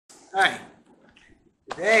Hi.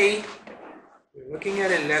 Today, we're looking at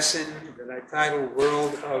a lesson that I titled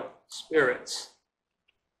World of Spirits.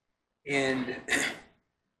 And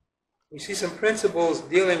we see some principles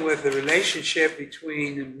dealing with the relationship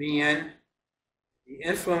between man, the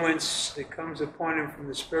influence that comes upon him from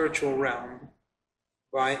the spiritual realm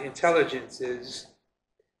by intelligence is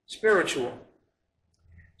spiritual.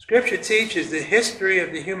 Scripture teaches the history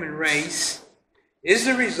of the human race is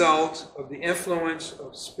the result of the influence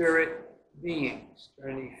of spirit beings.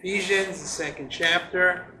 Turn to Ephesians, the 2nd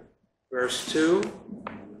chapter, verse 2.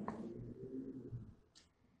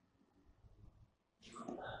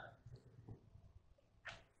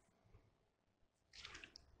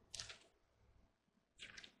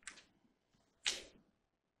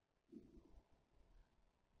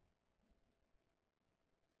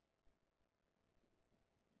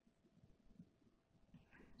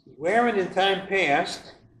 Wherein in time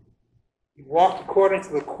past he walked according to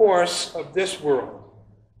the course of this world,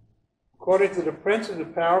 according to the prince of the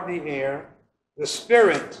power of the air, the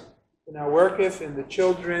spirit that now worketh in the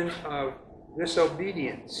children of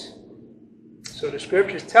disobedience. So the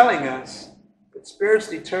scripture is telling us that spirits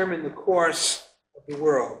determine the course of the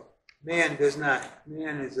world. Man does not.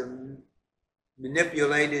 Man is a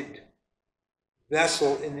manipulated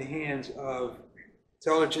vessel in the hands of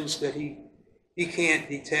intelligence that he can't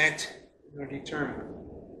detect nor determine.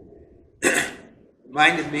 The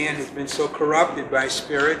mind of man has been so corrupted by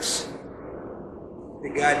spirits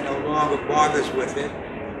that God no longer bothers with it.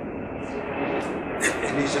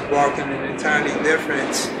 And he's embarked on an entirely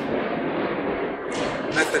different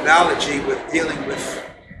methodology with dealing with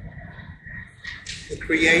the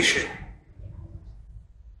creation.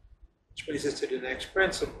 Which brings us to the next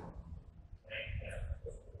principle.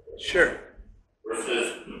 Sure.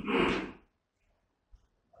 Versus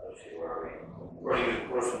according to the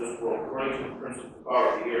course of this world, according to the prince of the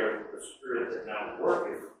power of the air, the spirit that now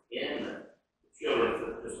worketh in the children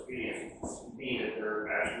of disobedience, meaning that they're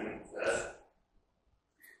actually possessed,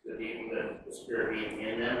 the spirit being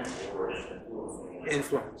in them, or just influencing them?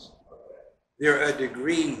 Influence. Okay. There are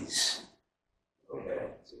degrees. Okay,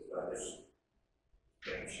 so just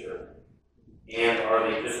making sure. And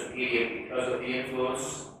are they disobedient because of the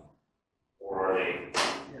influence, or are they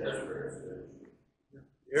desperate?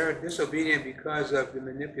 They're disobedient because of the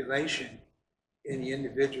manipulation in the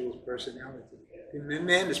individual's personality. The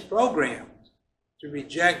man is programmed to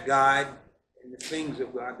reject God and the things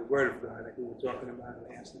of God, the Word of God, like we were talking about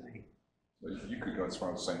last night. So you could go as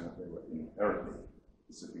far as saying that they were inherently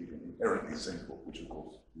disobedient, inherently sinful, which of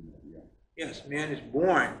course, Yes, man is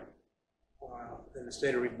born in a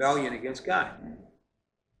state of rebellion against God.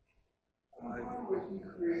 Why would he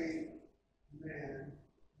create man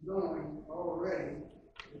knowing already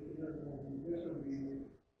that they're going to be disobedient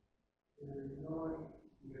and knowing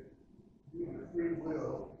that due to free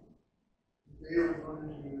will they are going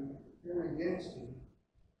to turn against him?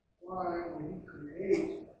 Why would he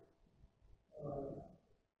create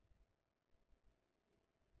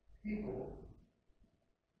people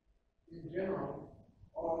in general,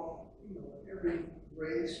 all, every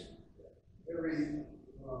race, every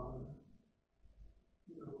from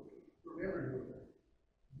everywhere,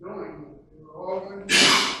 knowing that they were all going to be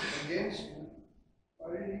against him?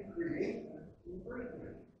 Why did he create that in the first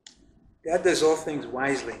place? God does all things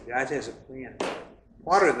wisely. God has a plan.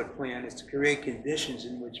 Part of the plan is to create conditions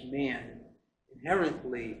in which man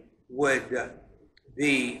inherently would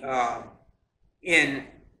be in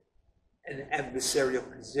an adversarial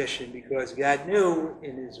position, because God knew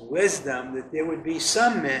in his wisdom that there would be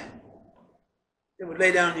some men that would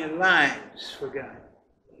lay down their lives for God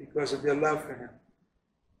because of their love for him.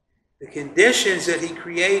 The conditions that he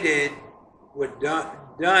created were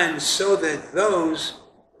done so that those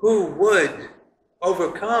who would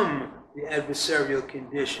overcome the adversarial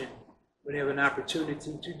condition would have an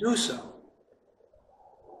opportunity to do so.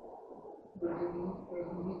 Doesn't he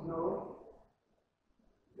know?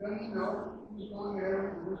 Doesn't he know who's going to heaven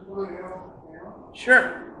and who's going to hell now?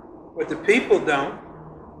 Sure, but the people don't.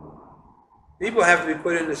 People have to be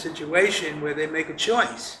put in a situation where they make a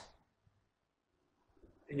choice.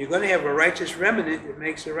 And you're going to have a righteous remnant that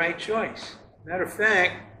makes the right choice. Matter of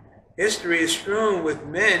fact, history is strewn with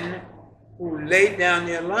men who laid down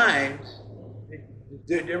their lives,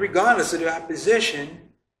 regardless of their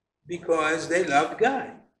opposition, because they loved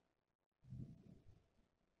God.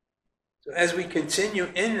 So as we continue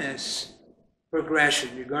in this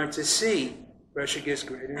progression, you're going to see pressure gets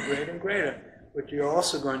greater and greater and greater. But you're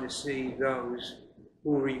also going to see those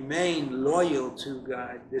who remain loyal to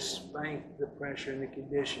God despite the pressure and the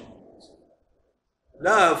conditions.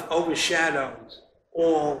 Love overshadows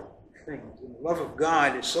all things. And the love of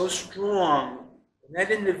God is so strong in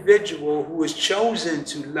that individual who is chosen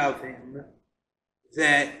to love him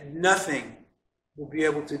that nothing will be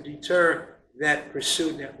able to deter that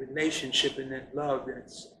pursuit, that relationship, and that love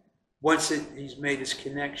that's once he's made his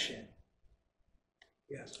connection.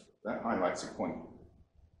 Yes. That highlights a point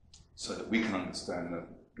so that we can understand that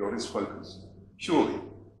God is focused purely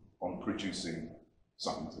on producing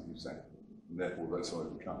something to be said, and therefore those who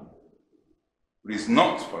overcome. But he's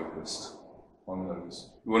not focused on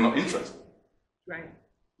those who are not interested. Right.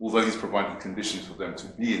 Although he's provided conditions for them to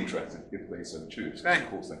be interested if they so choose. Right. Of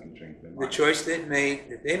course they can change their mind. The choice that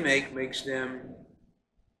they make makes them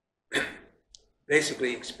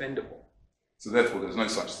basically expendable. So therefore there's no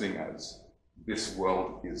such thing as this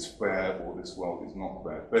world is fair or this world is not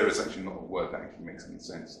fair. Fair is actually not a word that actually makes any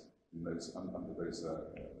sense in those under those.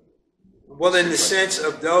 Well, in the sense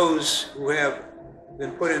of those who have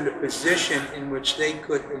been put in a position in which they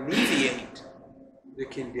could alleviate the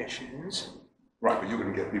conditions. Right, but you're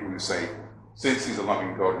going to get people who say, since he's a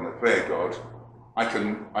loving God and a fair God, I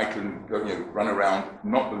can go, run around,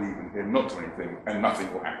 not believe in him, not do anything, and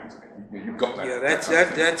nothing will happen to me. You've got that. Yeah,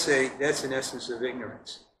 that's an essence of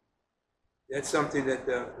ignorance. That's something that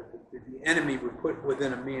the enemy would put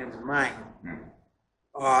within a man's mind.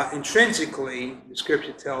 Intrinsically, the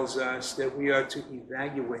scripture tells us that we are to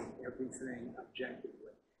evaluate everything objectively.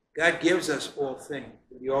 God gives us all things,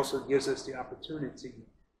 but he also gives us the opportunity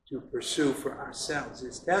to pursue for ourselves.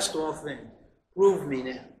 It's test all things. Prove me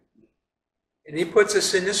now. And he puts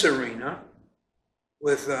us in this arena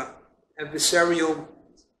with adversarial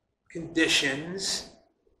conditions.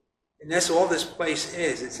 And that's all this place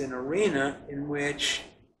is. It's an arena in which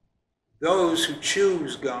those who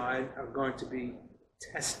choose God are going to be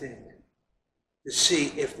tested to see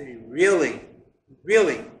if they really,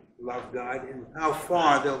 really love God and how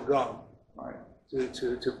far they'll go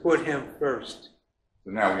to put him first. So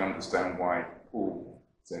now we understand why Paul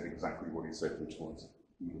said exactly what he said, which was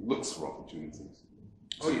he looks for opportunities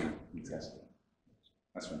to be tested.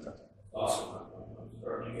 That's fantastic. Awesome. I'm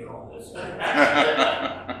starting to get all this.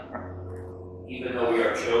 Even though we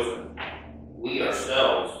are chosen, we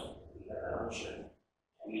ourselves, we have an unction.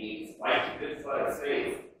 We fight the good fight of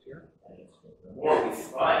faith. Sure. And the more we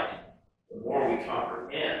fight, the more we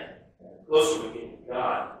comprehend, and the closer we get to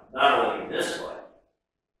God, not only in this life,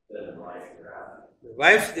 but in life hereafter. The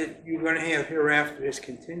life that you're going to have hereafter is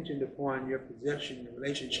contingent upon your possession and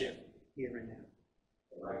relationship here and now.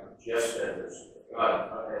 Like just said, if God,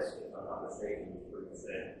 if I'm not mistaken,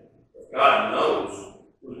 if God knows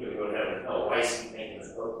who's going to go to heaven and hell, why is he making us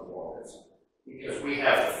go through all this? Because we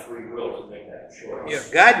have the free will to make that choice. Yeah,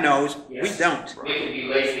 God knows, yes. We don't. We can be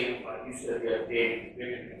lazy, like you said the other day,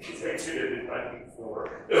 because I did it the night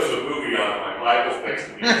before. There was a movie on my Bible next to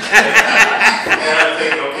me. And I'm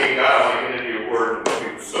thinking, okay, God, I want to get into your word, and the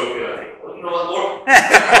movie was so good. I think, well, you know what, Lord? All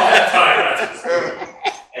that time, that's just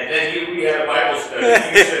and then we had a Bible study,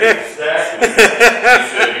 and you said exactly. You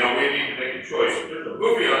said, we need to make a choice. There's a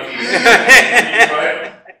movie on TV,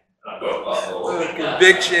 right? And I go,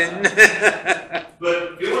 Conviction.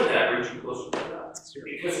 But doing that brings you closer to God.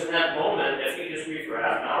 Because in that moment, if you just read for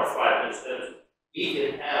half an hour, 5 minutes, he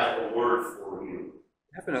can have a word for you.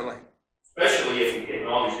 Definitely. Especially if you're getting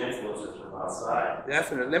all these influences from outside.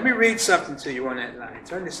 Definitely. Let me read something to you on that line.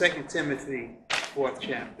 Turn to 2 Timothy, 4th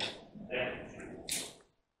chapter.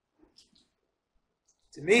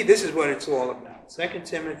 To me, this is what it's all about. 2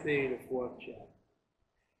 Timothy, the 4th chapter.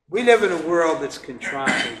 We live in a world that's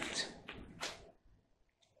contrived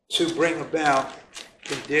to bring about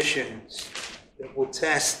conditions that will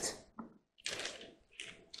test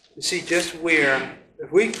to see just where,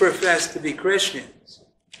 if we profess to be Christians,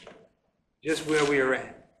 just where we are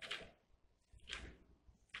at.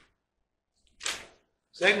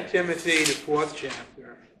 2 Timothy, the 4th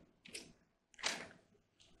chapter.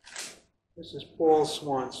 This is Paul's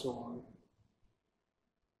swan song.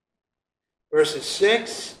 Verses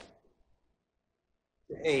 6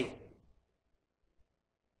 to 8.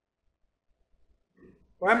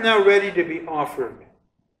 For I'm now ready to be offered.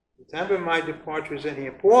 The time of my departure is at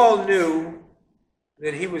hand. Paul knew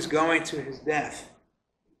that he was going to his death.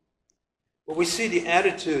 But we see the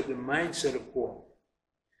attitude, the mindset of Paul.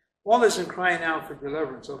 Paul isn't crying out for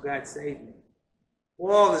deliverance, oh God, save me.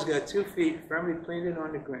 Paul has got 2 feet firmly planted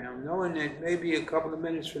on the ground, knowing that maybe a couple of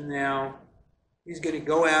minutes from now, he's going to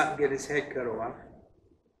go out and get his head cut off.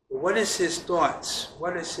 But what is his thoughts?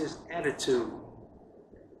 What is his attitude?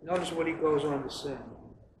 Notice what he goes on to say.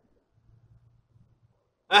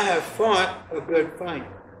 I have fought a good fight.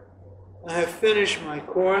 I have finished my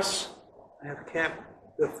course. I have kept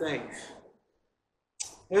the faith.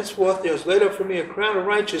 Henceforth there is laid up for me a crown of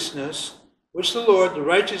righteousness, which the Lord, the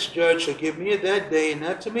righteous judge, shall give me at that day, and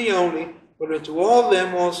not to me only, but unto all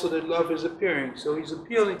them also that love his appearing. So he's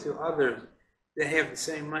appealing to others that have the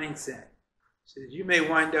same mindset. He says, you may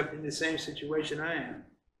wind up in the same situation I am.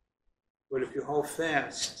 But if you hold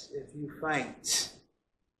fast, if you fight,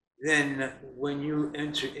 then when you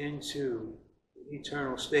enter into the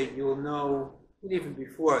eternal state, you'll know, and even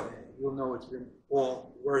before that, you'll know it's been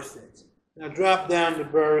all worth it. Now drop down to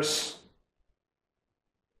verse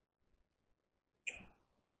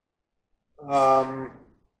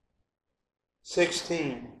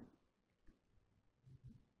 16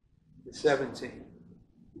 to 17.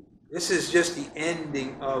 This is just the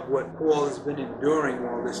ending of what Paul has been enduring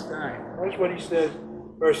all this time. Notice what he says,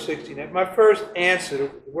 verse 16. My first answer,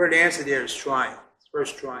 the word answer there is trial. It's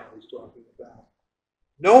first trial he's talking about.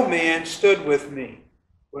 No man stood with me,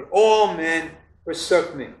 but all men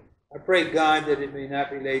forsook me. I pray God that it may not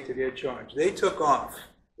be laid to their charge. They took off.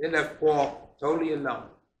 They left Paul totally alone.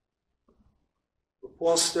 But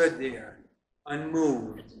Paul stood there,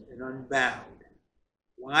 unmoved and unbound.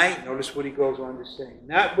 Why? Notice what he goes on to say.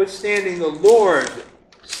 Notwithstanding, the Lord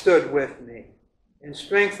stood with me and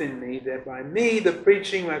strengthened me, that by me the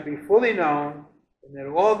preaching might be fully known, and that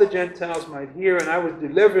all the Gentiles might hear, and I was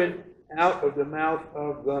delivered out of the mouth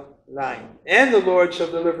of the lion. And the Lord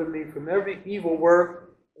shall deliver me from every evil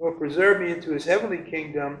work, and will preserve me into his heavenly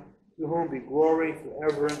kingdom, to whom be glory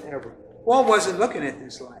forever and ever. Paul wasn't looking at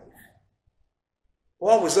this life.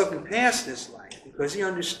 Paul was looking past this life, because he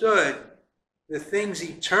understood the things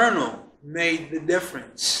eternal made the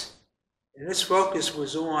difference. And his focus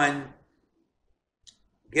was on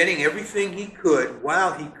getting everything he could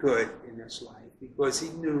while he could in this life, because he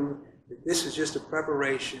knew that this is just a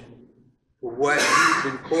preparation for what he'd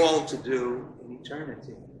been called to do in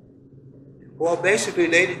eternity. And Paul basically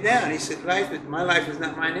laid it down. He said, my life is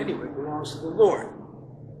not mine anyway. It belongs to the Lord,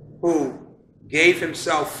 who gave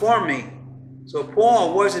himself for me. So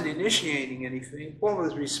Paul wasn't initiating anything. Paul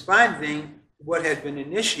was responding what had been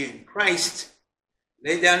initiated. Christ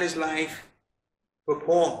laid down his life for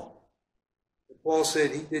Paul. And Paul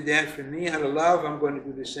said, he did that for me out of love. I'm going to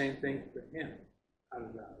do the same thing for him out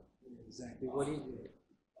of love. Exactly what he did.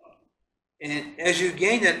 And as you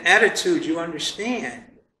gain that attitude, you understand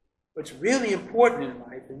what's really important in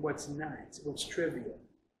life and what's not, what's trivial.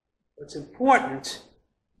 What's important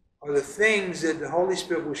are the things that the Holy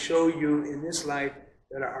Spirit will show you in this life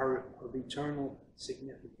that are of eternal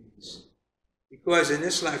significance. Because in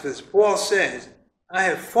this life, as Paul says, I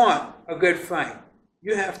have fought a good fight.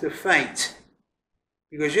 You have to fight.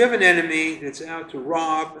 Because you have an enemy that's out to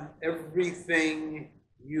rob everything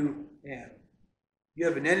you have. You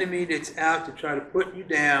have an enemy that's out to try to put you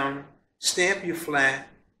down, stamp you flat,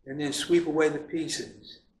 and then sweep away the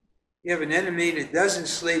pieces. You have an enemy that doesn't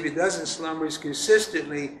sleep, he doesn't slumber, is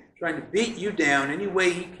consistently trying to beat you down any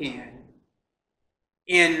way he can,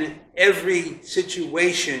 in every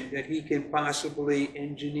situation that he can possibly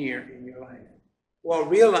engineer in your life. Paul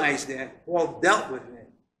realized that. Paul dealt with it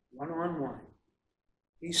one-on-one.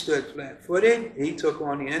 He stood flat-footed, he took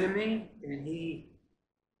on the enemy, and he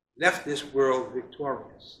left this world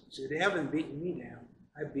victorious. He said, they haven't beaten me down,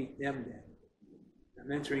 I beat them down.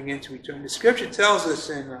 I'm entering into eternity. The scripture tells us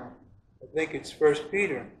in, I think it's 1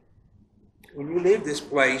 Peter, when you leave this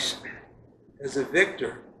place as a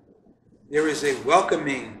victor, there is a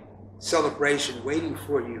welcoming celebration waiting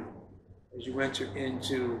for you as you enter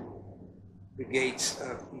into the gates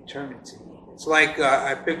of eternity. It's like,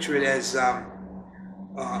 I picture it as a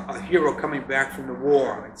hero coming back from the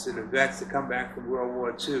war. It's the vets that come back from World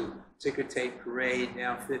War II. Ticker tape parade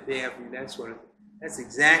down Fifth Avenue, that sort of thing. That's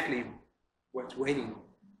exactly what's waiting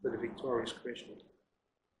for the victorious Christian.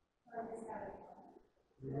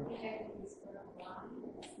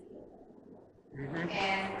 Mm-hmm.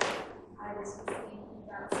 And I was thinking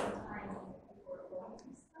about sometimes when people are going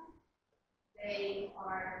through stuff, they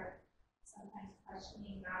are sometimes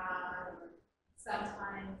questioning God, or sometimes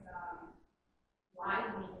why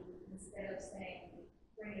me, instead of saying,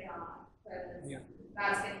 bring it on, because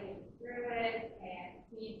God's going to get me through it, and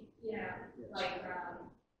he, like,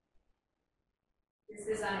 this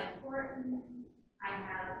is unimportant. I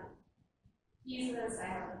have Jesus, I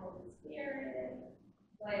have the Holy Spirit,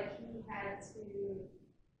 but he had to,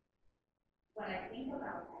 when I think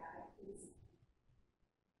about that,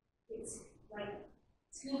 it's like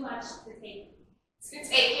too much to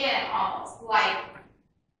take in almost. Like,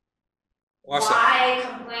 Awesome. Why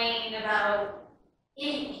complain about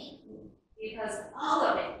anything? Because all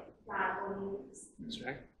of it God will use. That's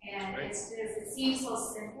right. And it's just, it seems so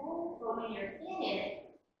simple, but when you're in it,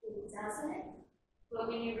 it doesn't. But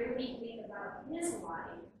when you really think about his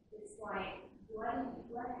life, it's like, what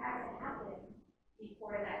had to happen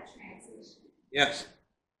before that transition? Yes,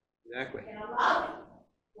 exactly. And a lot of people,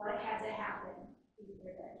 what had to happen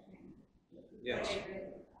before that transition? Yes,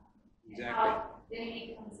 And exactly. how then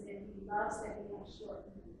he comes in, he loves that we have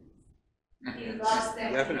shortcomings. He loves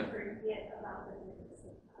that Definitely. we forget about the goodness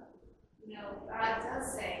of God. You know, God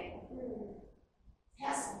does say,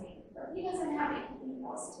 test me, but he doesn't have anything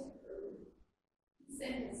else to prove. He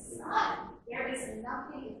sent his son. There is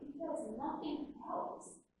nothing, if he does nothing else,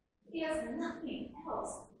 he has nothing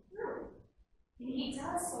else to prove. And he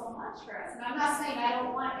does so much for us. And I'm not saying I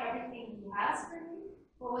don't want everything he has for me,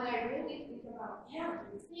 but when I really think about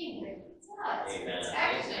everything that he does, Amen.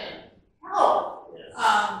 protection, help, Yes.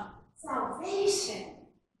 salvation,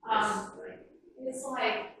 Yes. it's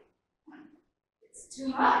like, it's too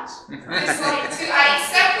much. It's like I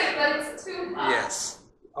accept it, but it's too much. Yes.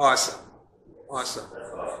 Awesome. Awesome.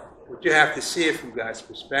 That's awesome. But you have to see it from God's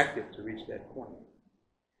perspective to reach that point.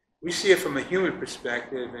 We see it from a human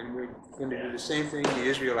perspective, and we're going to do the same thing the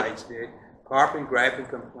Israelites did. Carp and gripe and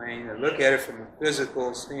complain, and look at it from a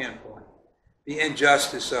physical standpoint. The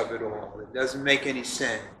injustice of it all. It doesn't make any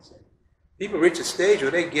sense. People reach a stage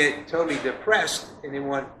where they get totally depressed and they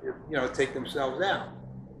want to, take themselves out.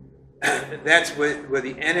 That's where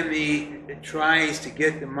the enemy tries to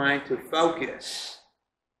get the mind to focus.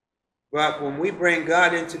 But when we bring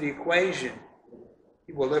God into the equation,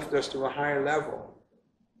 he will lift us to a higher level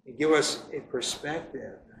and give us a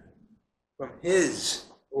perspective from his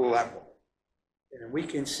level. And we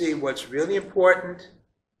can see what's really important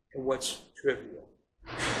and what's trivial.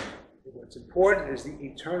 And what's important is the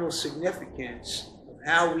eternal significance of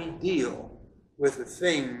how we deal with the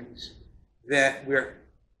things that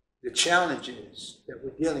the challenges that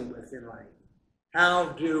we're dealing with in life. How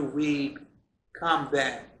do we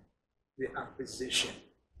combat the opposition?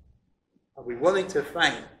 Are we willing to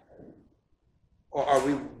fight? Or are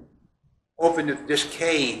we open to just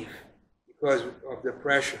cave because of the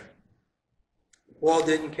pressure? Paul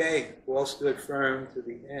didn't cave. Paul stood firm to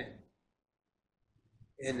the end.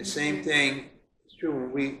 And the same thing is true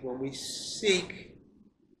when we seek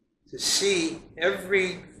to see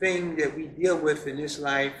everything that we deal with in this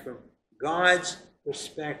life from God's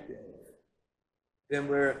perspective, then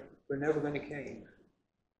we're never going to cave.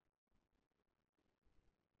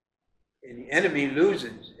 And the enemy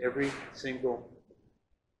loses every single.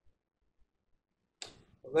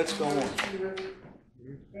 Well, let's go on.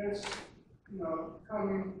 That's,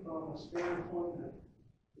 coming from a standpoint that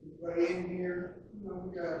everybody in here,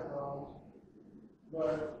 we got problems,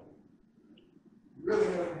 but really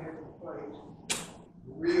have to have a fight,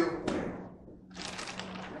 a real fight.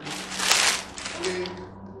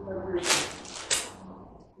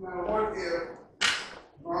 Now what if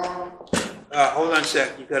mom? Hold on a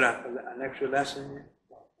sec. You got an extra lesson here?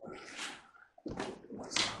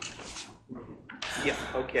 Yeah,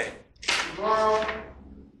 okay. Tomorrow,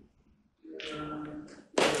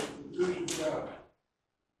 you lose your job.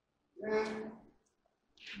 Then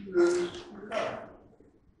you lose your car.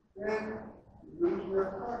 Then you lose your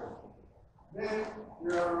car. Then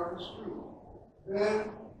you're out on the street. Then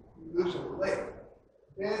you lose a leg.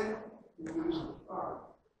 Then you lose a farm.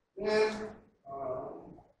 Then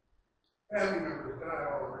family members die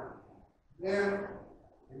all around. Then,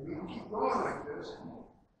 and we can keep going like this.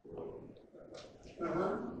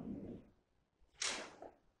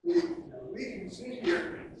 We can sit here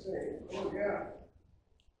and say, oh yeah,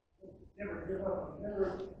 never give up,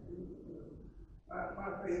 my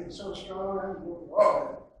faith is so strong, I'm going to all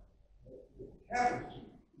that. What happens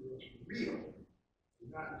is real,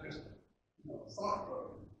 not just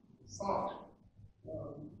thought.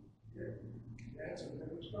 That's a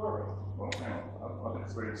different story. Well, I've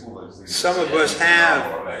experienced all those things. Some of us have,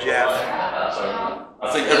 Jeff. So I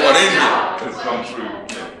think everyone in here has gone through,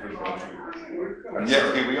 and yet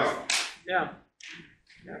here we are. Yeah.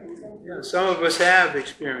 Some of us have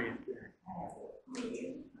experienced that.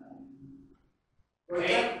 But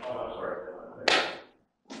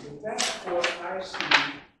that's what I see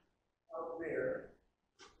out there.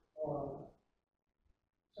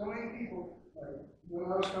 So many people, like when I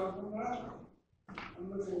was coming from the hospital, I'm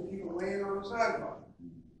looking at people laying on the sidewalk.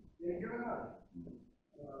 They're giving up.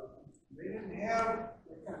 They didn't have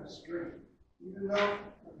that kind of strength, even though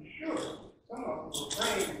I'm sure some of them were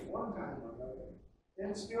praying at one time or another,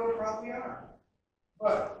 and still probably are.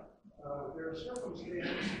 But there are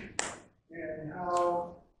circumstances and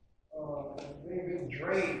how they've been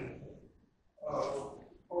drained of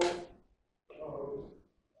hope, of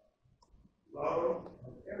love,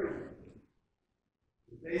 of everything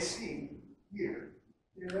that they see here.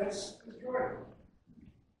 And that's destroyed.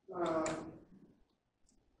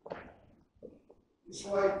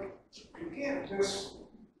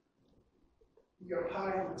 be up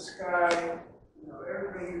high in the sky,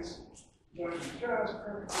 everything's going to be just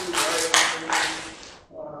perfectly right.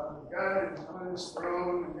 God is on his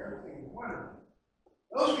throne and everything is wonderful.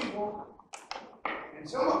 Those people, and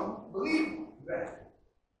some of them, believe that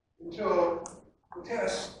until the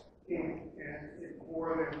test came and it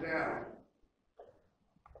wore them down,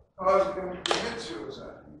 caused them to commit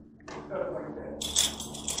suicide, stuff like that.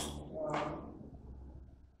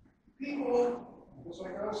 People, just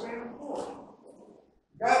like I was saying before,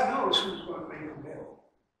 God knows who's going to make them hell.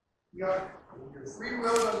 Your free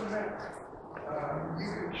will doesn't matter. You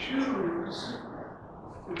can choose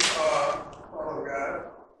to follow God.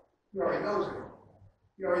 He already knows it.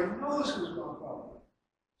 He already knows who's going to follow him.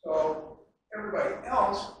 So everybody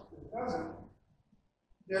else that doesn't,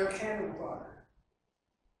 they're cannon fodder.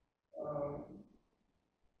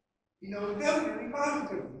 The devil can be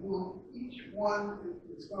positive. Each one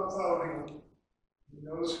that's going to follow him, he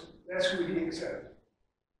knows that's who he accepts.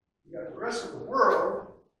 You got the rest of the world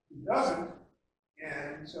who doesn't,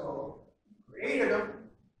 and so he created them,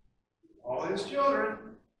 all his children,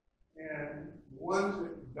 and the ones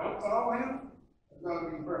that don't follow him are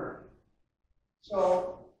going to be burned.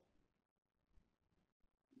 So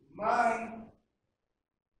my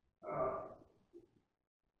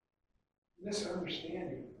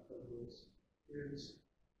misunderstanding of this is,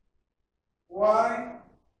 why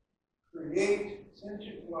create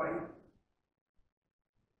sentient life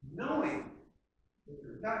knowing that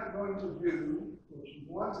they're not going to do what you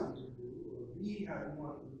want them to do or be how you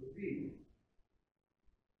want them to be,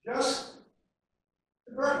 just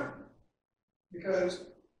to burn them? Because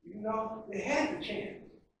they had the chance.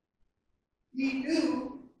 He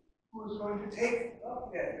knew who was going to take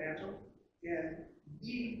up that mantle and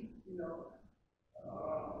be,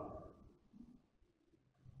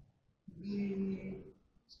 be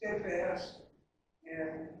steadfast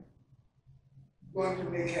and going to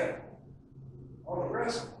make heaven. All the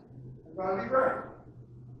rest are going to be burned.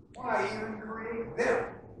 Why even create them?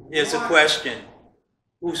 Here's a question.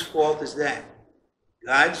 Whose fault is that?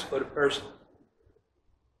 God's or the person?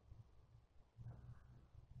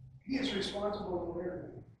 He is responsible for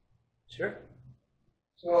everything. Sure.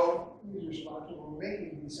 So he's responsible for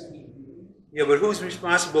making these sentient beings. Yeah, but who's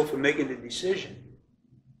responsible for making the decision?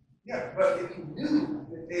 Yeah, but if he knew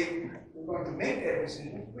that they were going to make that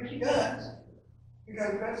decision, which he does,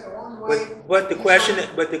 because that's the only way. But the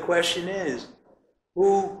question is,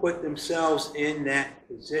 who put themselves in that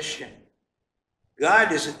position?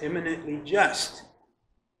 God is eminently just.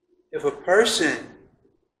 If a person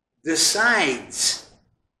decides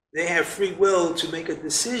they have free will to make a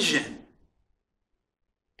decision,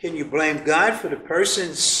 can you blame God for the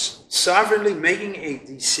person sovereignly making a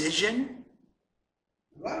decision?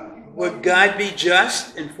 Would God be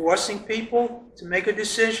just in forcing people to make a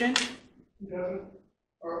decision? He doesn't.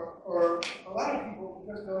 Or a lot of people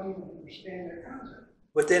just don't even understand that concept.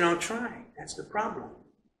 But they don't try. That's the problem.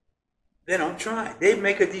 They don't try. They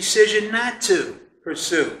make a decision not to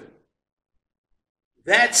pursue.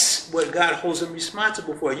 That's what God holds them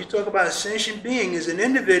responsible for. You talk about a sentient being as an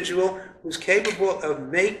individual who's capable of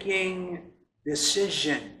making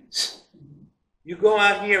decisions. You go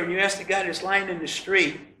out here and you ask the guy that's lying in the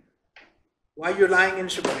street, why you're lying in the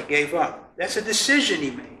street? I gave up. That's a decision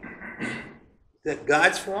he made. Is that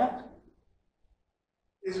God's fault?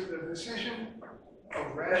 Is it a decision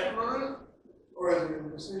of rationalism, or is it a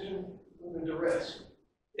decision under duress?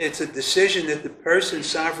 It's a decision that the person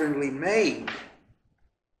sovereignly made.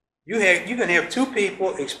 You can have two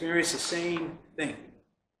people experience the same thing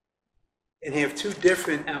and have two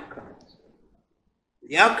different outcomes.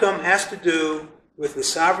 The outcome has to do with the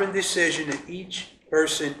sovereign decision that each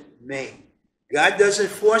person made. God doesn't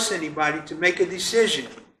force anybody to make a decision.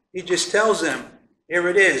 He just tells them, here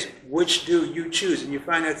it is, which do you choose? And you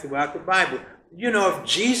find that throughout the Bible. If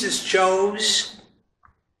Jesus chose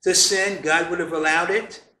to sin, God would have allowed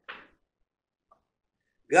it.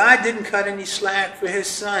 God didn't cut any slack for his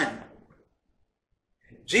son.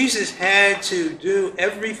 Jesus had to do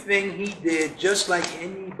everything he did just like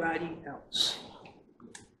anybody else.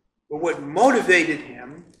 But what motivated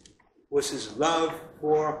him was his love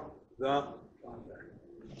for the Father.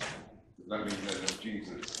 Does that mean that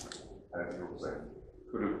Jesus, as you said,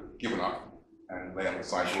 could have given up and lay on the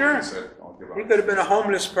sidewalk and said, I'll give up? He could have been a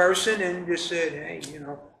homeless person and just said, hey,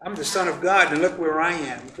 I'm the Son of God and look where I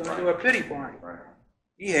am. He's going to do a pity party. Right.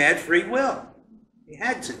 He had free will. He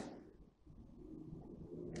had to.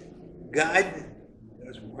 God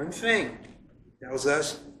does one thing. He tells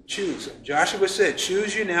us, choose. Joshua said,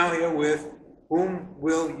 choose you now herewith, whom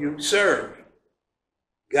will you serve?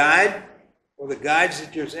 God or the gods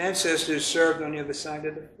that your ancestors served on the other side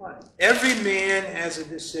of the flood. Every man has a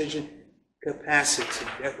decision capacity.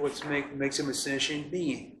 That's what makes him a sentient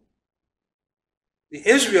being. The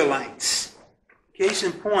Israelites, case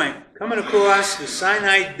in point, coming across the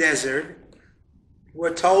Sinai desert,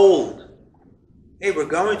 were told, hey, we're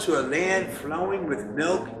going to a land flowing with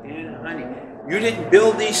milk and honey. You didn't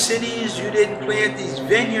build these cities. You didn't plant these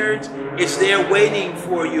vineyards. It's there waiting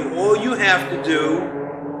for you. All you have to do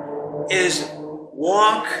is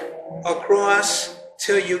walk across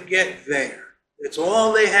till you get there. That's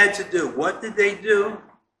all they had to do. What did they do?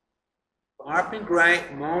 Harp and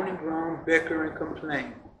gripe, moan and groan, bicker and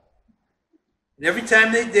complain. And every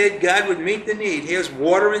time they did, God would meet the need. Here's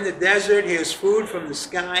water in the desert. Here's food from the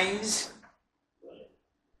skies.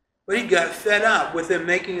 But he got fed up with them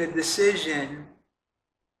making a decision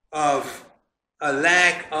of a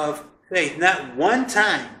lack of faith. Not one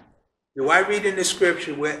time do I read in the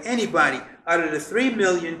scripture where anybody out of the 3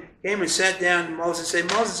 million came and sat down to Moses and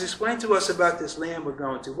said, Moses, explain to us about this land we're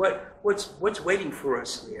going to. What's waiting for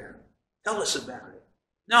us here? Tell us about it.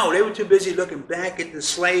 No, they were too busy looking back at the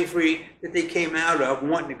slavery that they came out of,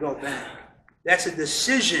 wanting to go back. That's a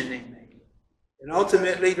decision they made. And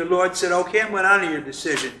ultimately the Lord said, okay, I'm going to honor your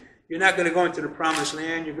decision. You're not going to go into the promised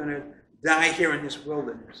land. You're going to die here in this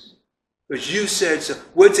wilderness. Because you said so.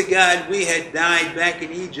 Would to God we had died back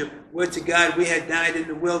in Egypt. Would to God we had died in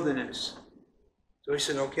the wilderness. So he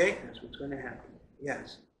said, okay, that's what's going to happen.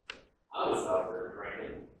 Yes. I was out there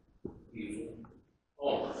drinking, using,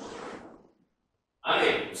 homeless. I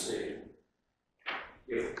made a decision.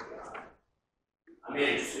 Give it to God. I made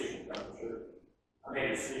a decision to come to church. I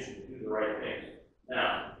made a decision to do the right things.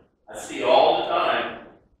 Now, I see all the time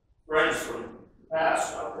friends from the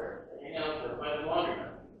past out there. They hang out there by the laundromat.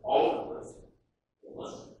 All over the place. They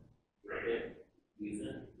listen, drinking,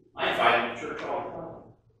 using. I find them in church all the time.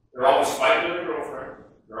 They're always fighting with their girlfriend.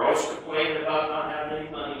 They're always complaining about not having any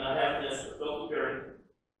money, not having this, or filthy dirty.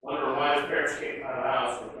 Wondering why their parents kicked them out of the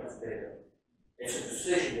house and they can't stay there. It's a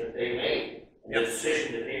decision that they made. And the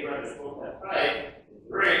decision that they run to smoke that pipe and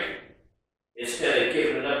drink instead of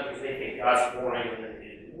giving it up because they think God's boring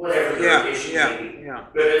and whatever their issue may be.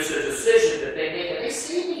 But it's a decision that they make and they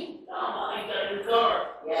see me. Oh, you got a new car.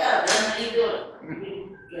 Yeah, then how you doing?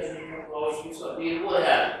 You guys need to always do something. What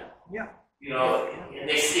happened? Yeah. You know, and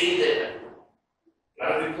they see that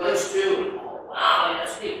got a new place too. Oh, wow,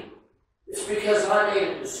 that's neat. It's because I made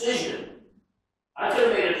a decision. I could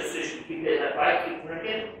have made a decision to keep getting that bike, keep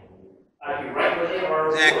drinking. I'd be right where they are.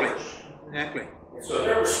 Exactly. And so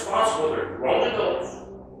they're responsible. They're grown adults.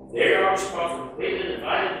 They are responsible. They've been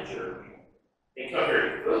invited to church. They come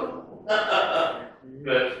here to food.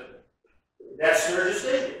 But that's their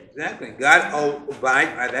decision. Exactly. God will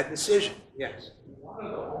abide by that decision. Yes. A lot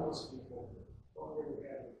of the homeless people don't really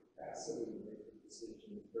have the capacity to make a decision.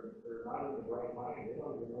 They're not in the right mind. They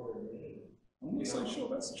don't even know their name. I'm not so sure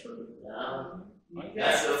that's true.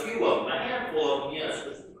 Yes, a few of them, a handful of them, yes.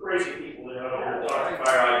 There's some crazy people that are talking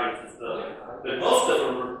fire hydrants and stuff. But most of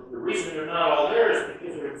them, the reason they're not all there is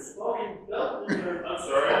because they're smoking dope. I'm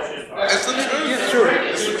sorry, that's just That's the truth. Yeah, sure.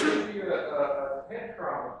 That's the truth. Head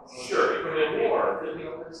trauma. Sure.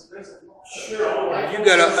 Sure. You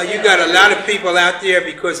got a lot of people out there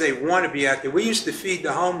because they want to be out there. We used to feed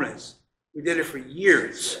the homeless. We did it for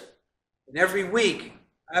years. And every week,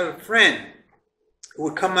 I have a friend who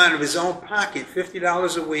would come out of his own pocket,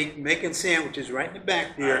 $50 a week, making sandwiches right in the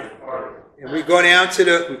back there. And we go down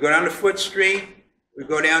to Foot Street, we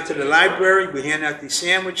go down to the library, we hand out these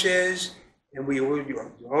sandwiches, and we would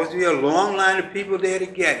always be a long line of people there to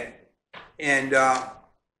get it. And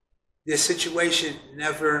this situation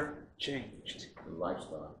never changed. The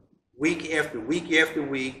lifestyle. Week after week after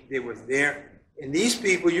week, they were there. And these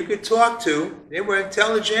people you could talk to, they were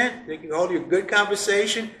intelligent, they could hold you a good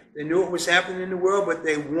conversation, they knew what was happening in the world, but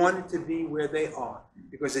they wanted to be where they are.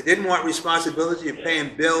 Because they didn't want responsibility of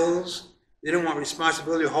paying bills, they didn't want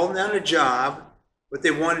responsibility of holding down a job, but they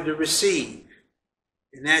wanted to receive.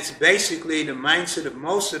 And that's basically the mindset of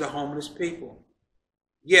most of the homeless people.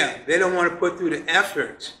 Yeah, they don't want to put through the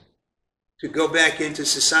effort to go back into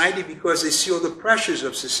society because they feel the pressures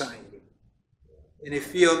of society. And they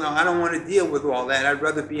feel, no, I don't want to deal with all that. I'd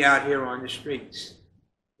rather be out here on the streets.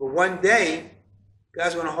 But one day,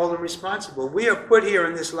 God's going to hold them responsible. We are put here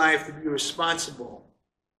in this life to be responsible,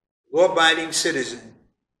 law-abiding citizen,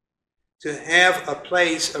 to have a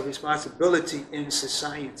place of responsibility in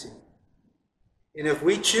society. And if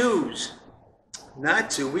we choose not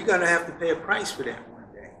to, we're going to have to pay a price for that one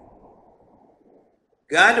day.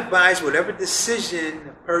 God abides whatever decision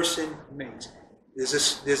a person makes.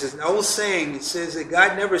 There's an old saying that says that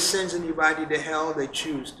God never sends anybody to hell, they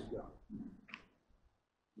choose to go.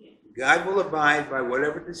 God will abide by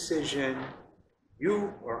whatever decision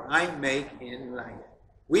you or I make in life.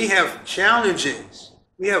 We have challenges.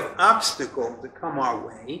 We have obstacles that come our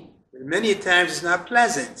way, but many times it's not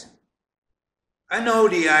pleasant. I know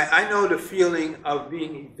the feeling of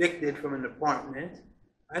being evicted from an apartment.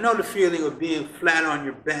 I know the feeling of being flat on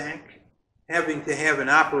your back, having to have an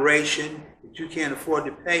operation that you can't afford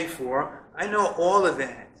to pay for. I know all of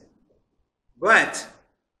that. But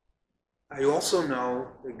I also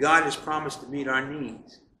know that God has promised to meet our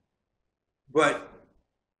needs. But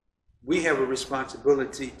we have a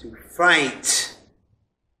responsibility to fight,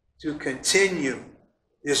 to continue.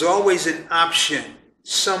 There's always an option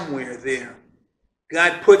somewhere there.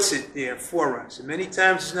 God puts it there for us. And many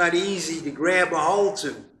times it's not easy to grab a hold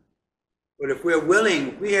to. But if we're willing,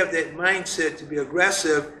 if we have that mindset to be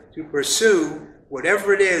aggressive, to pursue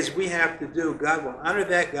whatever it is we have to do, God will honor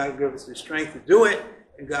that. God will give us the strength to do it.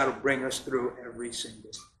 And God will bring us through every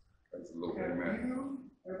single day. Have you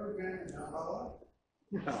ever been an alcoholic?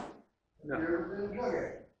 No. Have you ever been a drug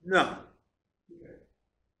addict? No. Okay.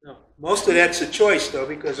 No. Most of that's a choice, though,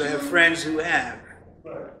 because I have friends who have.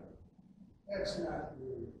 But that's not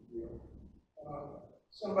really real.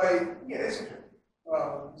 Somebody, yeah, it's true.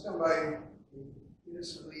 Somebody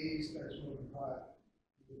innocently starts smoking pot,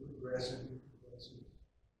 progressive,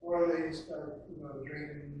 or they start,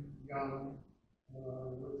 drinking young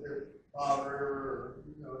with their father or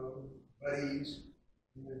buddies,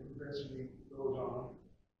 and then progressively goes on.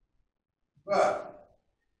 But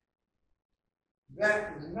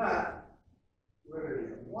that is not whether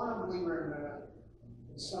you want to believe it or not.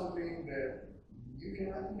 It's something that you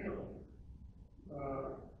cannot control.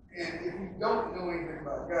 And if you don't know anything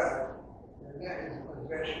about God, then that is a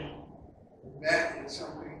possession. And that is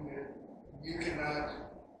something that you cannot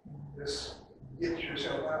just get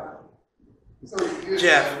yourself out of. So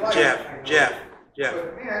Jeff.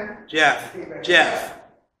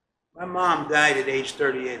 My mom died at age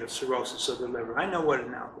 38 of cirrhosis of the liver. I know what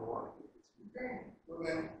an alcoholic is. Okay. Well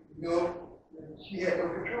then, she had no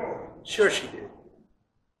control. Sure she did.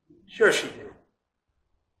 Sure she did.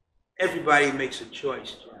 Everybody makes a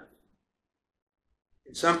choice, Jeff.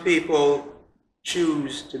 And some people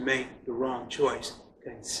choose to make the wrong choice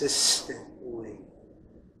consistently.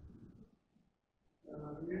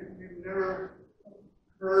 You've never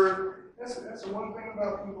heard, that's the one thing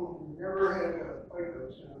about people who never had to fight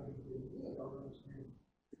those challenges.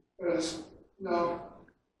 Because,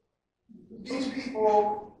 these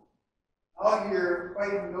people out here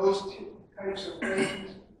fighting those types of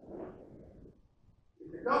things, if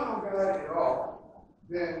they don't know God at all,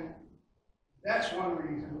 then that's one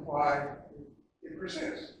reason why it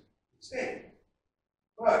persists, it stays.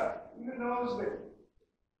 But even those that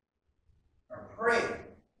are praying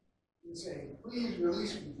and saying, please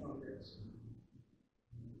release me from this,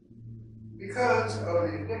 because of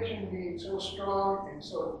the addiction being so strong and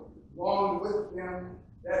so long with them,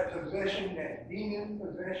 that possession, that demon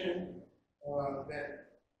possession, that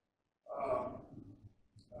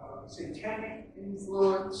satanic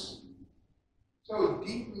influence, so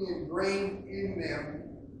deeply ingrained in them,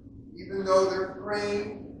 even though they're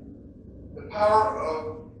praying, the power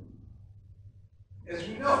of, as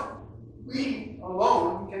we know, we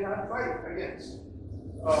alone cannot fight against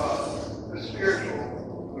the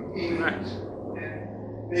spiritual demons,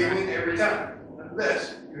 and they win every time,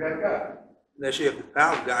 unless you have God. Unless you have the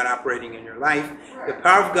power of God operating in your life. Right. The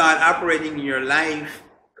power of God operating in your life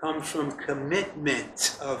comes from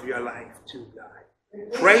commitment of your life to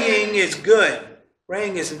God. Praying is good.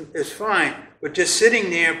 Praying is fine. But just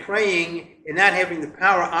sitting there praying and not having the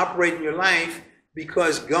power operate in your life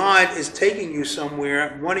because God is taking you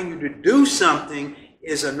somewhere, wanting you to do something,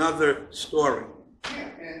 is another story. Yeah,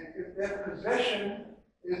 and if that possession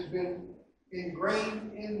has been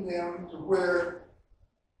ingrained in them to where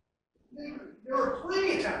there were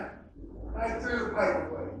plenty of times I threw the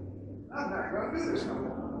pipe away. I'm not going to do this no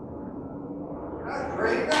more. I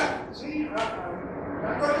pray to God. See, I'm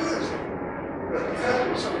not going to do this anymore. But because it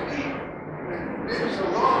was so deep, and it was so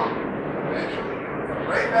long, eventually you come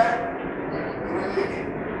right back and do it again.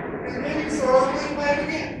 And then you throw it away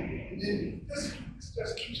again. And then this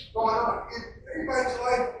just keeps going on. Everybody's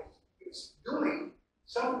life is doing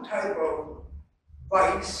some type of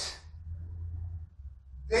vice.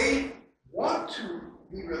 They want to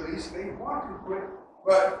be released, they want to quit,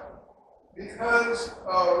 but because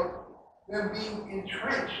of them being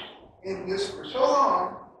entrenched in this for so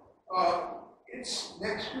long, it's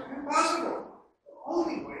next to impossible. The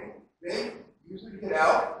only way they usually get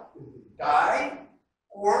out is to die,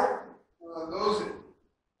 or those that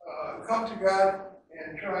come to God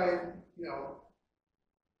and try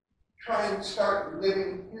try and start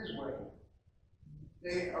living his way,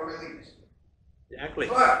 they are released. Exactly.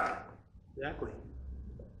 But Exactly.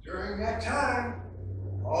 during that time,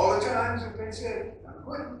 all the times that they said, I'm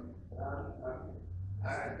quitting,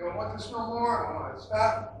 I don't want this no more, I want to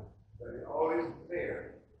stop, but it's always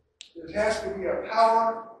there. There has to be a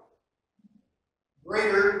power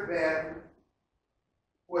greater than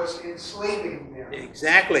what's enslaving them.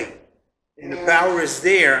 Exactly. And the power is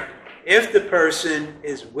there if the person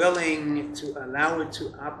is willing to allow it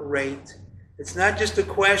to operate. It's not just a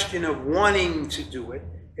question of wanting to do it.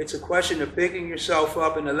 It's a question of picking yourself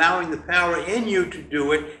up and allowing the power in you to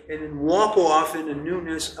do it and then walk off in the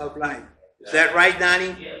newness of life. Is that right,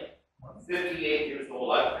 Donnie? Yeah. I'm 58 years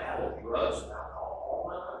old. I've battled drugs and alcohol all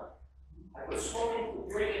my life. I quit smoking, quit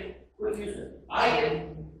drinking, quit using. I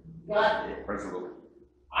had got it. Praise the Lord.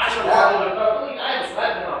 I don't know. I was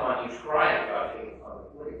laughing off on you crying about taking other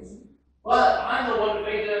places. But I'm the one who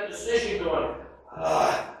made that decision going,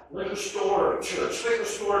 liquor store or church, liquor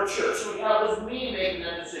store or church. So that was me making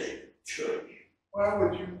that decision. Church. Why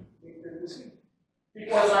would you make that decision?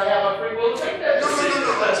 Because I have a free will to make that decision. No.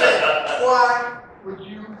 Why would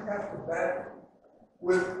you have to battle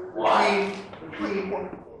with between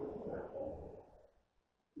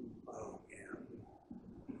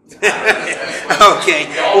Okay.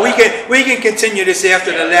 Well, we can continue this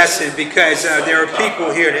after the lesson because there are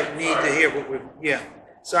people here that need to hear what we're. Yeah.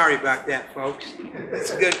 Sorry about that, folks.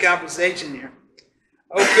 It's a good conversation here.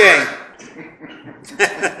 Okay.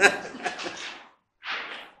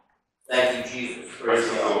 Thank you, Jesus. Praise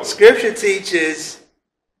the Lord. Scripture teaches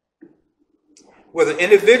whether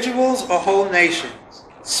individuals or whole nations,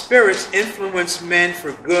 spirits influence men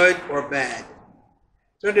for good or bad.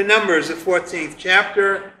 Turn to Numbers, the 14th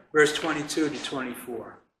chapter, verse 22 to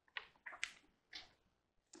 24.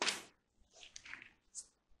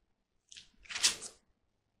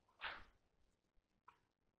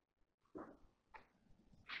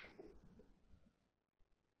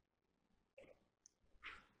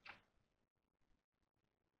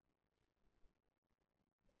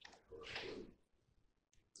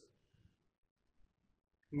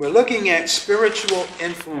 We're looking at spiritual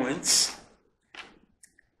influence.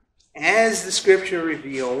 As the scripture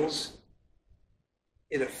reveals,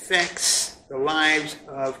 it affects the lives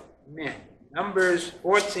of men. Numbers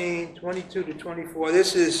 14, 22 to 24.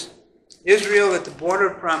 This is Israel at the border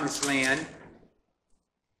of Promised Land.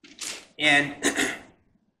 And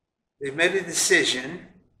they've made a decision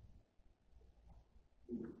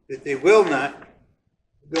that they will not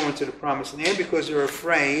go into the Promised Land because they're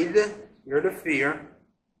afraid, scared of fear,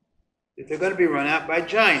 that they're going to be run out by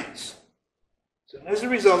giants. So as a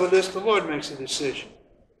result of this, the Lord makes a decision.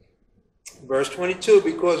 Verse 22,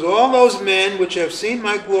 because all those men which have seen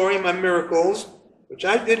my glory and my miracles, which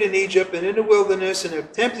I did in Egypt and in the wilderness, and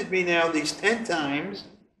have tempted me now these 10 times,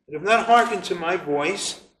 and have not hearkened to my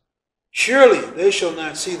voice, surely they shall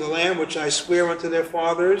not see the land which I swear unto their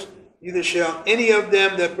fathers, neither shall any of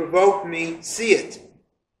them that provoke me see it.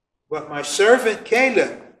 But my servant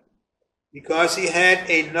Caleb, because he had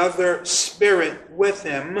another spirit with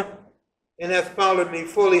him, and hath followed me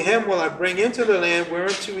fully, him will I bring into the land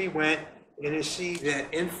whereunto he went, and his seed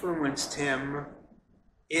that influenced him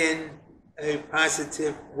in a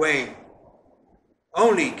positive way.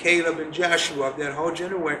 Only Caleb and Joshua of that whole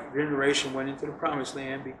generation went into the Promised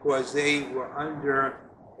Land because they were under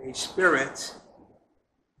a spirit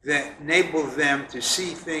that enabled them to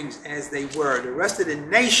see things as they were. The rest of the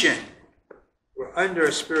nation were under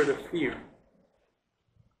a spirit of fear.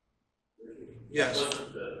 Yes.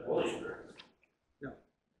 The Holy Spirit. No.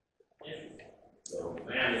 So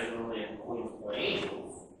man is only influenced by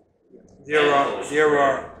angels. There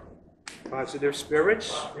are positive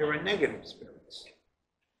spirits, there are negative spirits.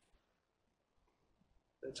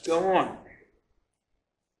 Let's go on.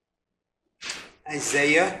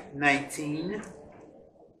 Isaiah 19,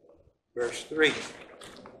 verse 3.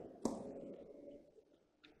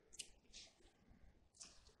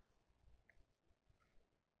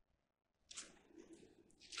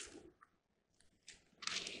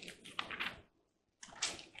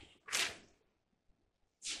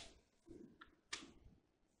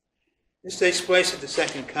 This takes place at the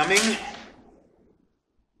second coming.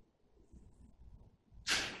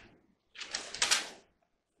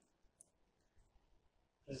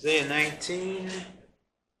 Isaiah 19.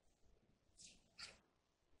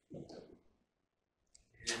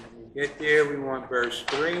 And when we get there, we want verse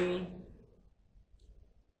 3.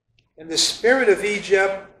 And the spirit of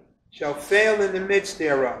Egypt shall fail in the midst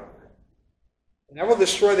thereof. And I will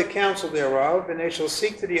destroy the counsel thereof, and they shall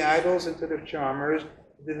seek to the idols and to the charmers,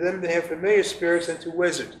 to them that have familiar spirits and to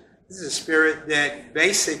wizards. This is a spirit that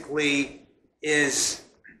basically is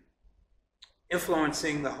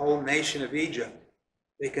influencing the whole nation of Egypt.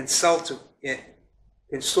 They consort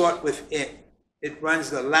with it. It runs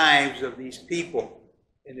the lives of these people.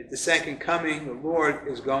 And at the second coming, the Lord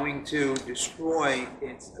is going to destroy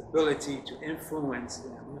its ability to influence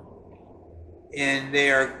them. And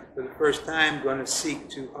they are, for the first time, going to seek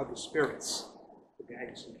to other spirits for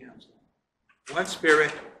guidance and counsel. One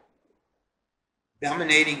spirit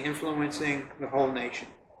dominating, influencing the whole nation.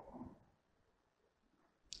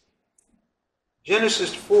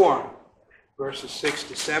 Genesis 4, verses 6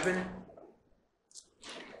 to 7.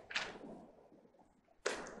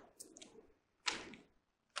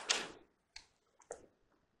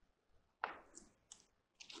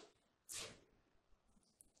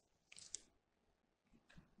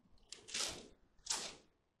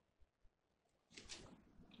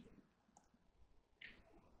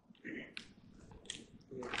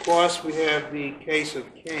 Of course, we have the case of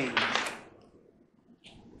Cain.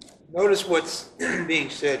 Notice what's being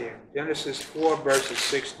said here. Genesis 4, verses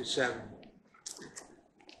 6 to 7.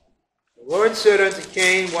 The Lord said unto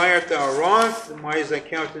Cain, Why art thou wroth, and why is thy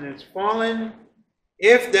countenance fallen?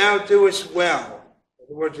 If thou doest well, in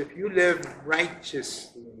other words, if you live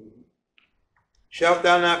righteously, shalt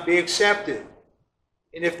thou not be accepted.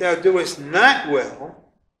 And if thou doest not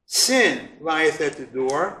well, sin lieth at the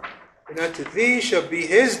door, and unto thee shall be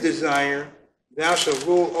his desire, thou shalt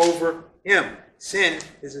rule over him. Sin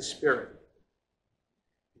is a spirit.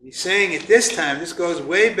 He's saying at this time, this goes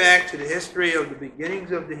way back to the history of the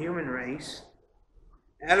beginnings of the human race.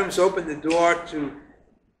 Adam's opened the door to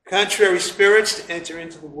contrary spirits to enter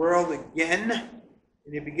into the world again,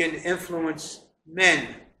 and they begin to influence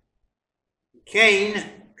men. Cain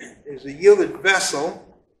is a yielded vessel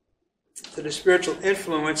to the spiritual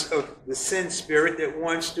influence of the sin spirit that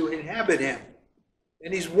wants to inhabit him.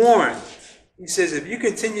 And he's warned. He says, if you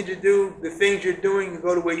continue to do the things you're doing and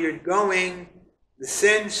go the way you're going, the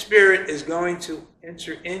sin spirit is going to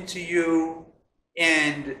enter into you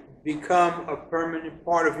and become a permanent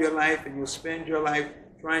part of your life, and you'll spend your life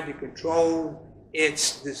trying to control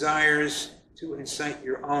its desires to incite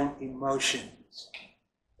your own emotions.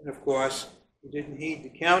 And of course, he didn't heed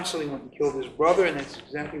the counsel. He went and killed his brother, and that's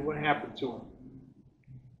exactly what happened to him.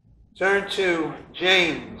 Turn to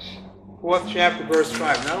James, 4th chapter, verse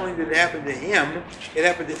 5. Not only did it happen to him, it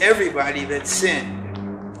happened to everybody that sinned.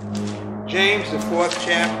 James, the 4th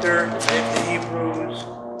chapter, and to Hebrews,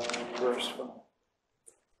 verse 5.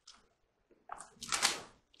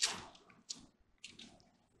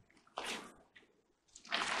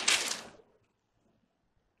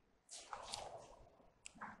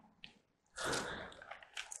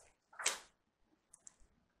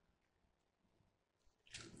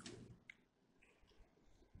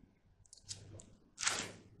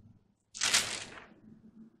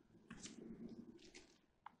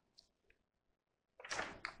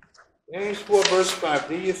 James 4, verse 5.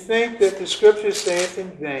 Do you think that the Scripture saith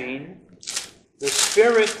in vain, the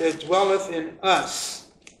Spirit that dwelleth in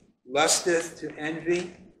us lusteth to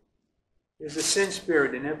envy? There's a sin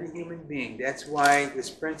spirit in every human being. That's why this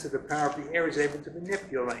prince of the power of the air is able to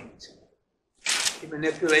manipulate. He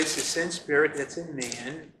manipulates the sin spirit that's in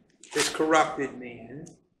man, this corrupted man,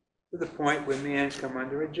 to the point where man's come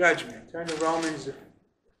under a judgment. Turn to Romans, the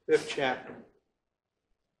 5th chapter.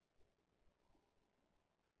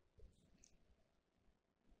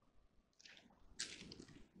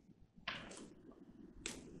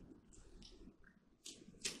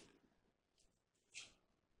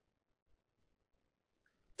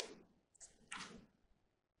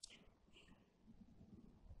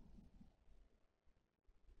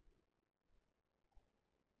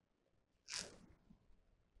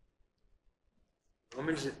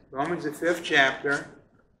 Romans, the 5th chapter.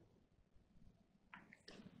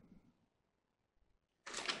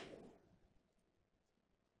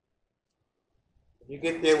 When you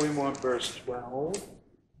get there, we want verse 12. To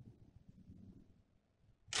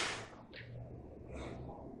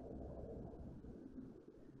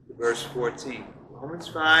verse 14. Romans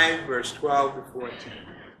 5, verse 12 to 14.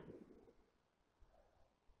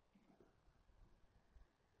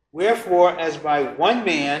 Wherefore, as by one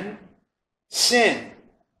man sin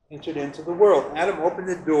entered into the world. Adam opened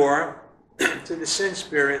the door to the sin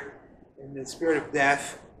spirit and the spirit of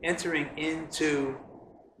death entering into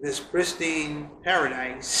this pristine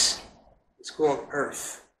paradise. It's called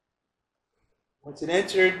earth. Once it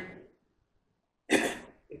entered,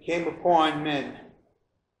 it came upon men.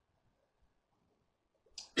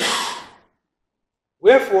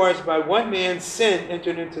 Wherefore, as by one man sin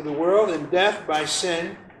entered into the world, and death by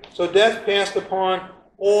sin, so death passed upon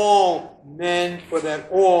all men, for that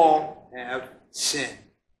all have sinned.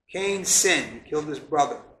 Cain sinned. He killed his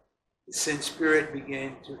brother. The sin spirit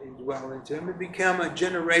began to indwell into him. It became a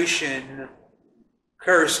generation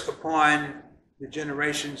curse upon the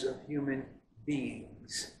generations of human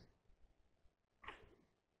beings.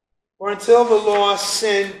 For until the law,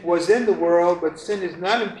 sin was in the world, but sin is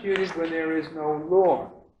not imputed when there is no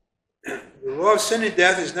law. The law of sin and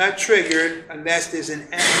death is not triggered unless there's an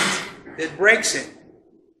act that breaks it.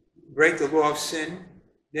 Break the law of sin,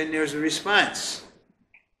 then there's a response.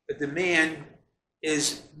 But the man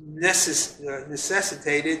is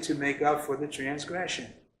necessitated to make up for the transgression.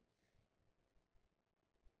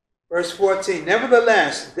 Verse 14,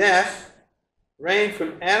 nevertheless, death reigned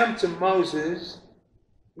from Adam to Moses,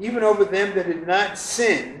 even over them that had not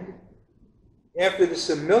sinned, after the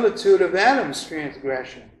similitude of Adam's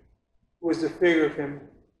transgression, who was the figure of him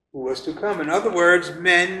who was to come. In other words,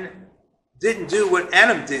 men didn't do what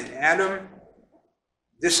Adam did. Adam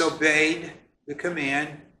disobeyed the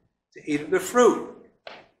command to eat of the fruit.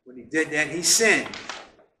 When he did that, he sinned.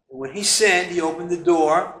 And when he sinned, he opened the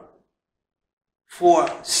door for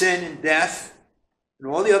sin and death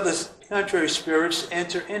and all the other contrary spirits to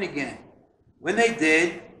enter in again. When they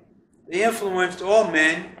did, they influenced all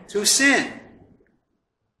men to sin.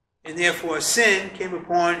 And therefore sin came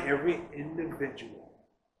upon every individual.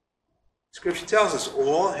 Scripture tells us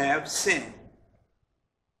all have sinned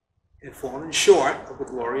and fallen short of the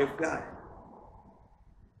glory of God.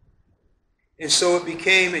 And so it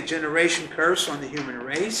became a generation curse on the human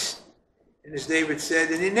race. And as David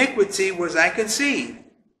said, in iniquity was I conceived.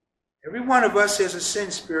 Every one of us has a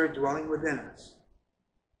sin spirit dwelling within us.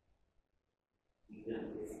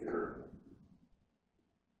 Even if you're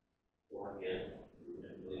born again, you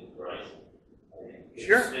didn't believe in Christ.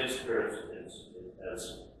 Sure. Sin spirit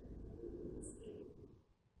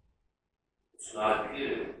it's not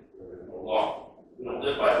imputed. There's no law. We don't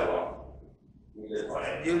live by the law. We live by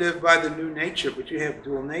it. You live by the new nature, but you have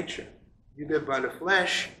dual nature. You live by the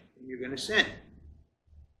flesh, and you're going to sin.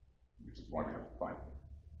 Which is why we have to fight.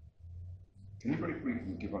 Can you very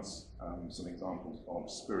briefly give us some examples of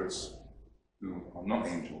spirits who are not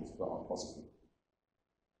angels but are positive?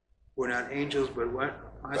 We're not angels, but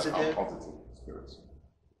what? Positive? That are positive spirits.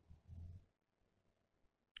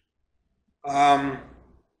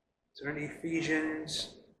 Is there any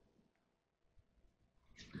Ephesians?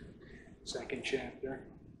 2nd chapter.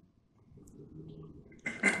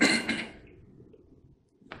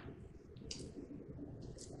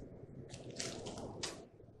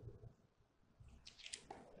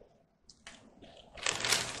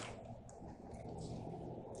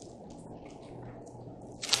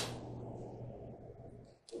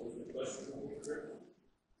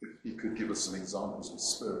 If you could give us some examples of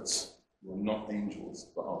spirits who are not angels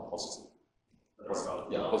but are positive.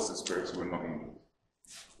 Positive spirits who are not angels.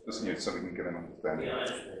 Just so we can get an understanding.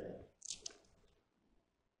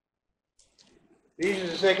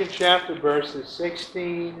 Ephesians, the 2nd chapter, verses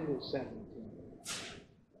 16 to 17.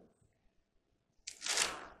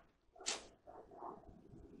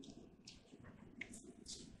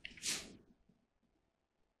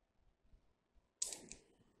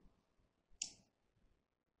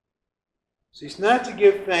 Cease not to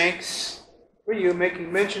give thanks for you,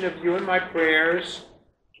 making mention of you in my prayers,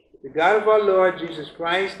 the God of our Lord Jesus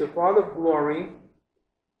Christ, the Father of glory,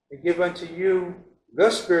 and give unto you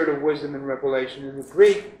the spirit of wisdom and revelation. In the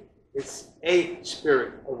Greek, it's a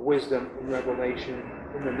spirit of wisdom and revelation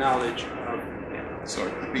in the knowledge of Him.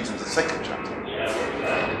 Sorry, Ephesians, the 2nd chapter.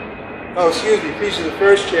 Oh, excuse me, Ephesians, the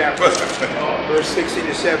 1st chapter, verse 16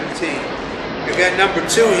 to 17. I've got number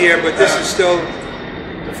 2 here, but this is still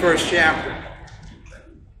the 1st chapter.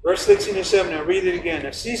 Verse 16 to 17, I'll read it again.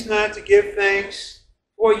 I cease not to give thanks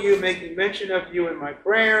for you, making mention of you in my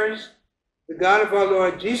prayers, the God of our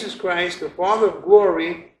Lord Jesus Christ, the Father of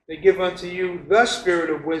glory, may give unto you the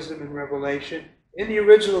spirit of wisdom and revelation. In the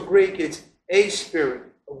original Greek, it's a spirit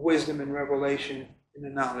of wisdom and revelation in the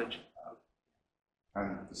knowledge of.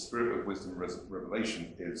 And the spirit of wisdom and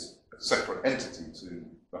revelation is a separate entity to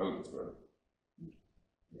the Holy Spirit.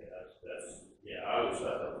 I always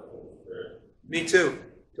thought that was the Holy Spirit. Me too,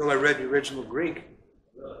 till I read the original Greek.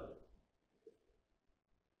 Really?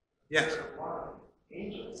 Yes.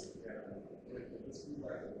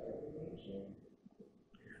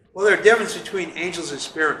 Well, there are differences between angels and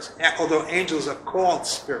spirits, although angels are called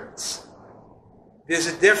spirits. There's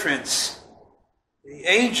a difference. The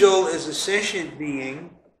angel is a sentient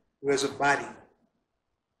being who has a body.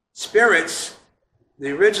 Spirits,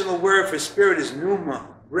 the original word for spirit is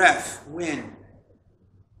pneuma, breath, wind.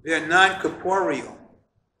 They're non-corporeal,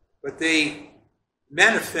 but they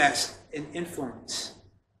manifest an influence.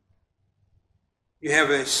 you have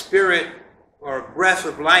a spirit or a breath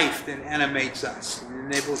of life that animates us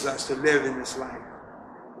and enables us to live in this life.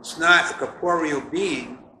 It's not a corporeal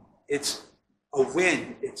being, it's a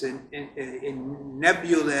wind. It's a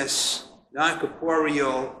nebulous,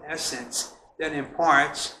 non-corporeal essence that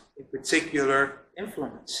imparts a particular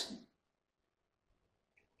influence.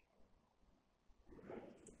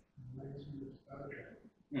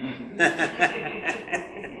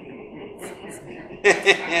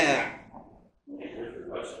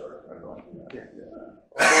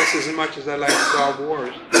 Almost as much as I like Star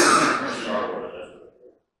Wars.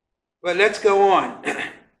 But let's go on.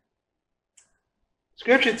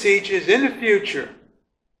 Scripture teaches in the future,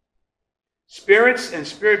 spirits and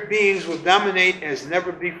spirit beings will dominate as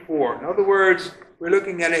never before. In other words, we're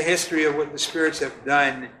looking at a history of what the spirits have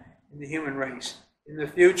done in the human race. In the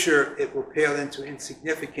future, it will pale into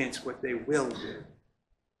insignificance what they will do.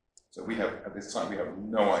 So we have, at this time, we have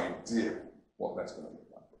no idea what that's going to look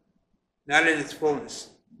like. Not in its fullness.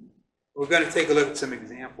 We're going to take a look at some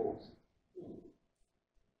examples.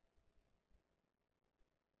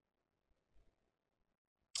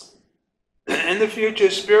 In the future,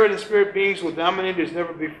 spirit and spirit beings will dominate as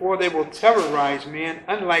never before. They will terrorize man,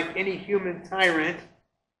 unlike any human tyrant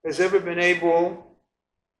has ever been able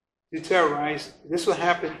to terrorize. This will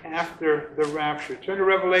happen after the rapture. Turn to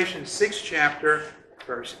Revelation 6 chapter,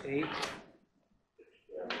 verse 8.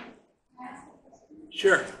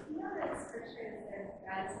 Sure. You know that scripture says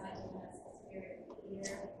God is not giving us a spirit of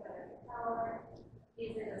fear, but of power.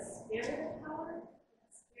 Is it a spirit of power, a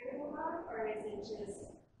spirit of love, or is it just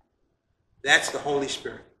That's the Holy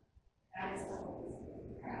Spirit. that is the Holy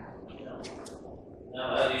Spirit?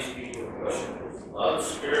 Now that leads people to question. Love,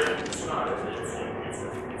 spirit, it's not.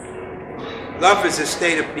 Love is a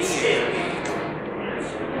state of being,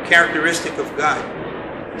 characteristic of God.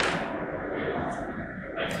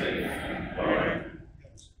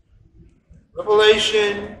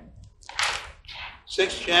 Revelation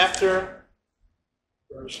 6 chapter,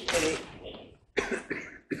 verse 8.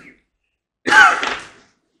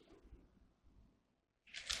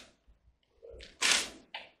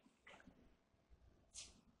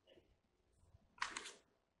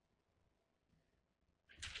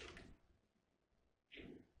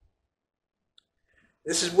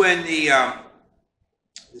 This is when the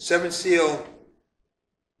seventh seal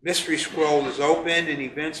mystery scroll is opened and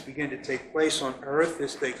events begin to take place on earth.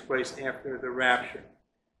 This takes place after the rapture.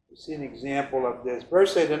 We see an example of this.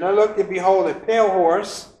 Verse 8, and I looked and behold a pale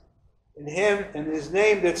horse, and his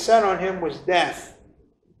name that sat on him was Death,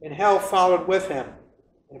 and hell followed with him.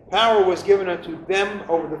 And power was given unto them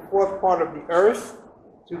over the fourth part of the earth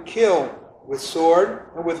to kill with sword,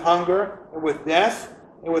 and with hunger, and with death,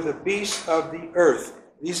 and with the beasts of the earth.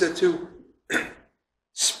 These are two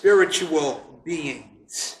spiritual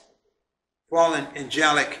beings, fallen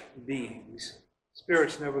angelic beings,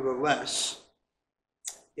 spirits nevertheless.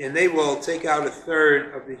 And they will take out a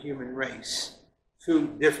third of the human race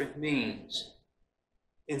through different means,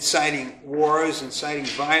 inciting wars, inciting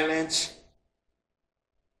violence,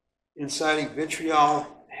 inciting vitriol,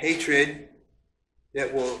 hatred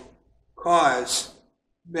that will cause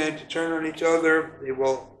men to turn on each other. They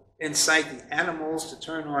will incite the animals to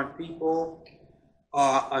turn on people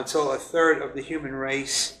until a third of the human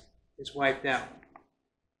race is wiped out.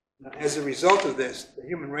 Now, as a result of this, the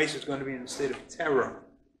human race is going to be in a state of terror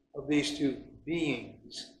of these two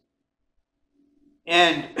beings.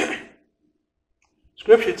 And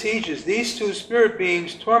Scripture teaches these two spirit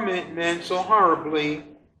beings torment men so horribly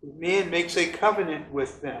that man makes a covenant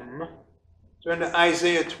with them. Turn to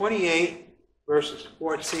Isaiah 28, verses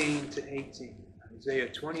 14 to 18. Isaiah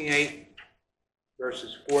 28,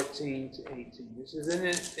 verses 14 to 18. This is an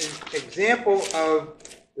example of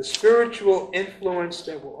the spiritual influence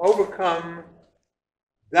that will overcome,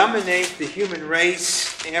 dominate the human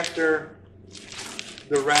race after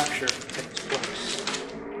the rapture takes place.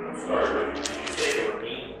 Sorry, did you say they were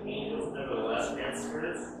angels nevertheless and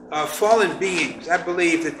spirits? Fallen beings, I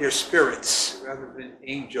believe that they're spirits rather than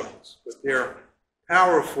angels, but they're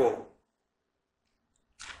powerful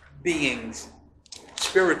beings,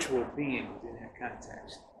 spiritual beings in that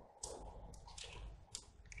context.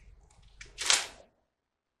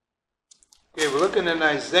 Okay, we're looking at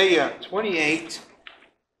Isaiah 28,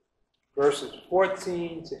 verses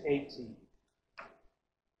 14 to 18.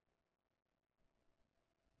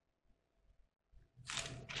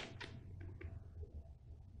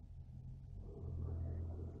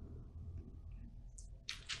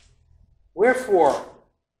 Wherefore,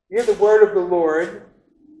 hear the word of the Lord,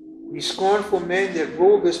 ye scornful men that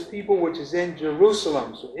rule this people which is in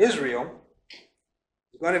Jerusalem. So Israel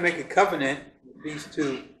is going to make a covenant with these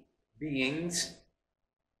two beings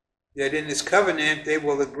that in this covenant they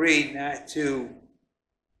will agree not to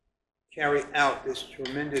carry out this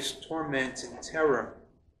tremendous torment and terror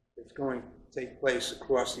that's going to take place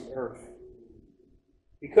across the earth.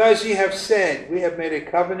 Because ye have said, we have made a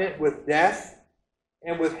covenant with death,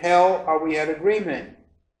 and with hell are we at agreement.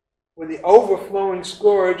 When the overflowing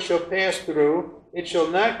scourge shall pass through, it shall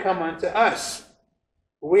not come unto us.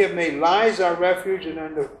 For we have made lies our refuge, and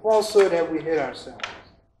under falsehood have we hid ourselves.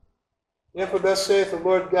 Therefore thus saith the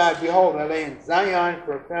Lord God, behold, I lay in Zion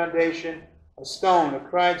for a foundation, a stone, a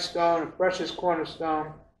tried stone, a precious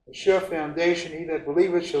cornerstone, a sure foundation. He that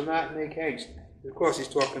believeth shall not make haste. Of course, he's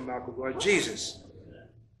talking about the Lord Jesus.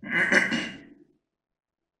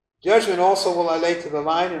 Judgment also will I lay to the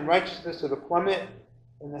line, and righteousness to the plummet.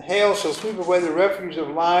 And the hail shall sweep away the refuge of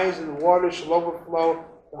lies, and the waters shall overflow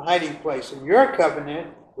the hiding place. And your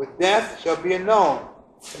covenant with death shall be annulled,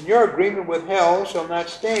 and your agreement with hell shall not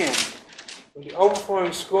stand. When the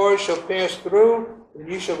overflowing scourge shall pass through,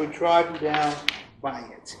 then you shall be trodden down by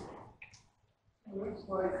it. It looks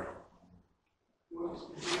like once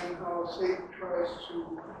again how Satan tries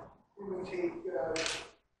to imitate God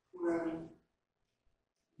when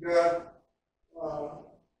God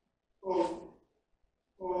told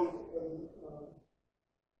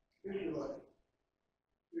Israelite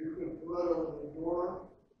to put blood over the door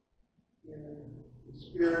and the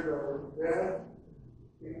spirit of death.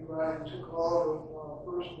 God took all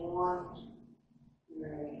the firstborns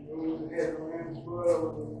and those that had the lamb's blood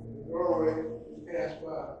over the doorway and passed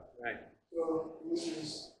by. Right. So this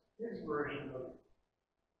is his version of it.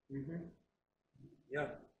 Mm-hmm. Yeah.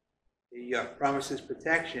 He promises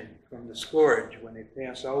protection from the scourge when they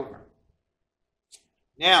pass over.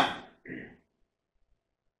 Now,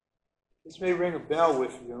 this may ring a bell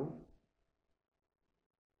with you.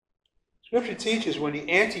 Scripture teaches when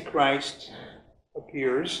the Antichrist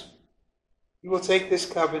appears, he will take this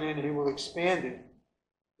covenant and he will expand it,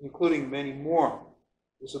 including many more.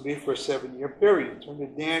 This will be for a 7-year period. Turn to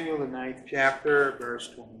Daniel, the 9th chapter, verse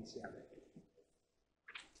 27.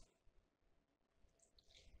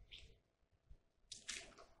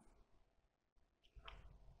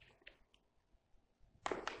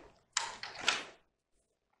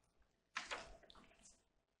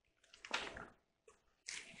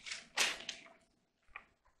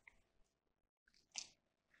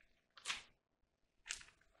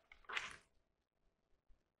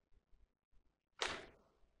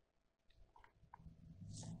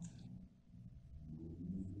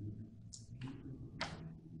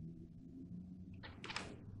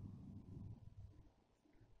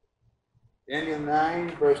 Daniel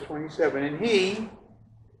 9, verse 27. And he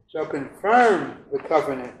shall confirm the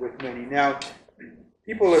covenant with many. Now,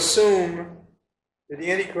 people assume that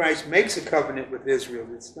the Antichrist makes a covenant with Israel.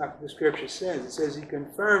 It's not what the Scripture says. It says he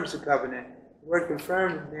confirms the covenant. The word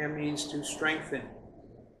confirm there means to strengthen.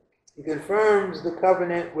 He confirms the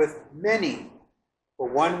covenant with many for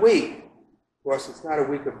 1 week. Of course, it's not a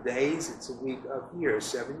week of days. It's a week of years,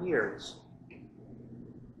 7 years.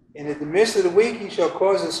 And in the midst of the week he shall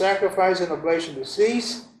cause the sacrifice and oblation to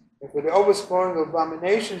cease, and for the overflowing of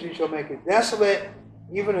abominations he shall make it desolate,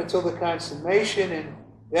 even until the consummation, and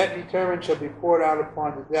that determined shall be poured out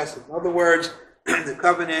upon the desolate. In other words, the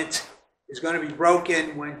covenant is going to be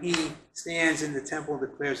broken when he stands in the temple and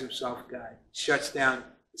declares himself God. Shuts down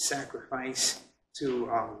the sacrifice to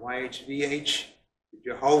YHVH,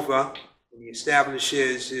 Jehovah, and he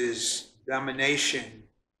establishes his domination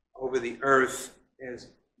over the earth as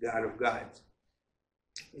God of gods.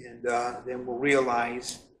 And then we'll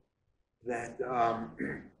realize that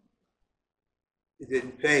it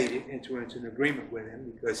didn't pay to enter into an agreement with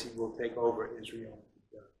him because he will take over Israel.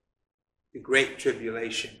 The Great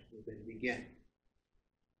Tribulation will then begin.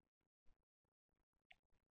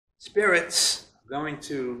 Spirits are going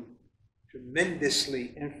to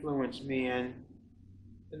tremendously influence man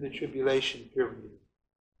in the tribulation period.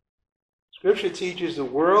 Scripture teaches the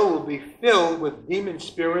world will be filled with demon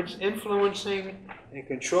spirits influencing and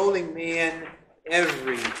controlling man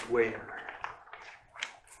everywhere.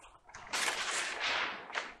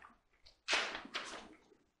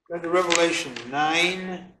 Go to Revelation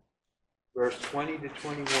 9, verse 20 to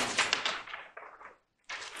 21.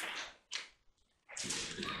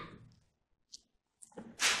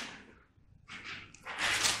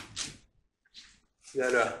 Is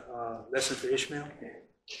that a lesson for Ishmael?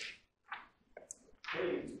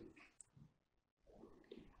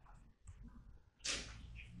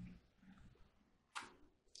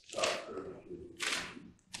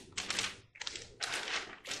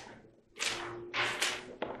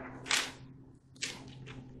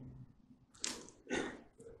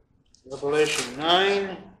 Revelation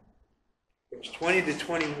 9, Verse 20 to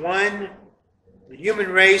 21. The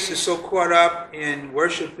human race is so caught up in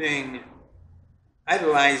worshiping,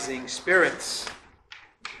 idolizing spirits.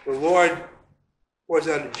 The Lord pours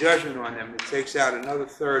out a judgment on them that takes out another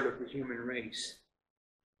third of the human race.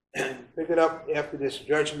 Pick it up after this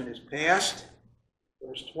judgment is passed.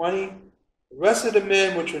 Verse 20. The rest of the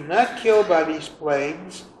men which were not killed by these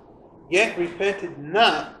plagues, yet repented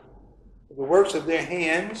not of the works of their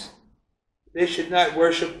hands, they should not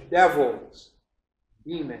worship devils,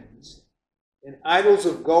 demons, and idols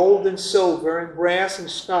of gold and silver, and brass and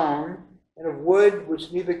stone, and of wood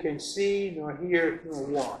which neither can see, nor hear, nor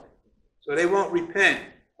walk. So they won't repent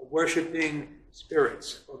of worshiping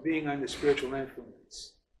spirits or being under spiritual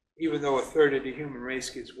influence, even though a third of the human race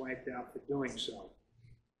gets wiped out for doing so.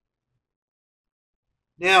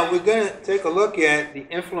 Now, we're going to take a look at the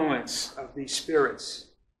influence of these spirits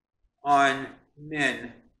on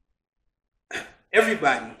men.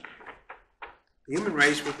 Everybody, the human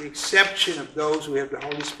race, with the exception of those who have the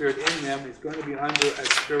Holy Spirit in them, is going to be under a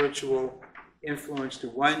spiritual influence to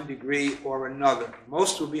one degree or another.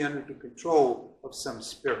 Most will be under the control of some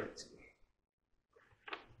spirit.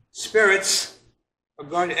 Spirits are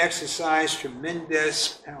going to exercise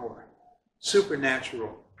tremendous power,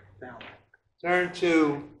 supernatural power. Turn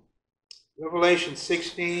to Revelation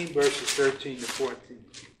 16, verses 13 to 14.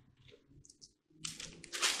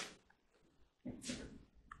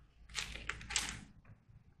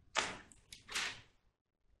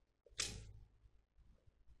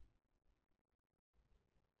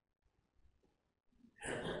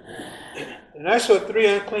 And I saw three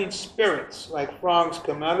unclean spirits, like frogs,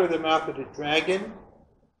 come out of the mouth of the dragon,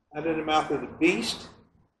 out of the mouth of the beast,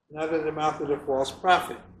 and out of the mouth of the false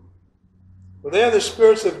prophet. For they are the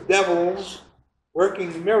spirits of devils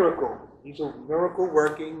working miracles. These are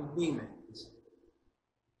miracle-working demons,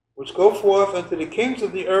 which go forth unto the kings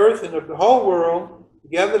of the earth and of the whole world, to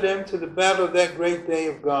gather them to the battle of that great day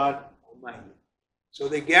of God Almighty. So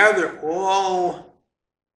they gather all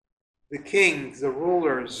the kings, the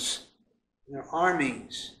rulers, and their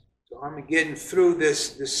armies to Armageddon through this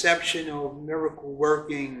deception of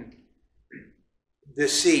miracle-working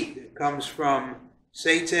deceit that comes from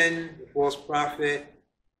Satan, the false prophet,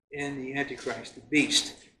 and the Antichrist, the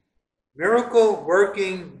beast.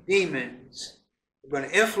 Miracle-working demons are going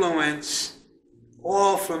to influence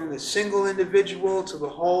all from the single individual to the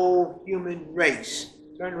whole human race.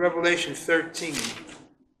 Turn to Revelation 13.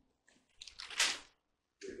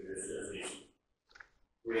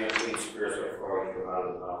 Three unclean spirits are frogs come out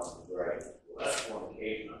of the mouth of the dragon. Well, that's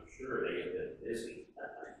fornication. I'm sure they have been busy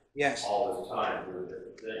Yes. all this time doing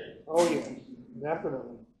different things. Oh, yes.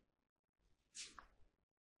 Definitely.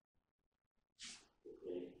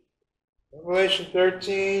 Revelation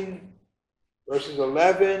 13, verses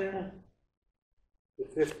 11 to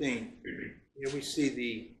 15. Here we see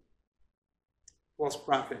the false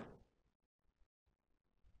prophet.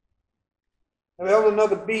 I beheld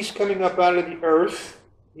another beast coming up out of the earth.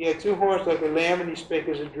 He had two horns like a lamb, and he spake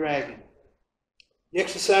as a dragon. He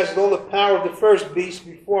exercised all the power of the first beast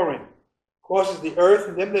before him, causes the earth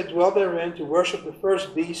and them that dwell therein to worship the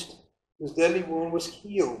first beast, whose deadly wound was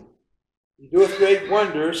healed. He doeth great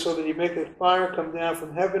wonders, so that he maketh fire come down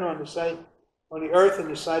from heaven on the earth in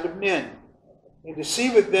the sight of men, and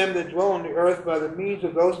deceiveth them that dwell on the earth by the means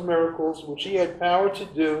of those miracles which he had power to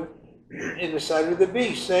do in the sight of the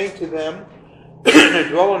beast, saying to them that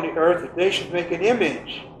dwell on the earth that they should make an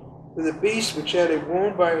image to the beast which had a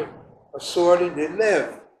wound by a sword and did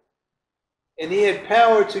live. And he had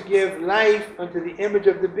power to give life unto the image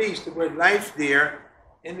of the beast. The word life there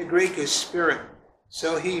in the Greek is spirit.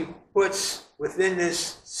 So he puts within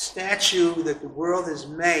this statue that the world has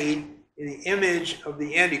made in the image of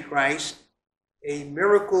the Antichrist a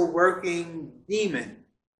miracle-working demon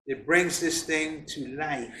that brings this thing to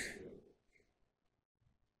life.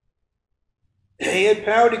 He had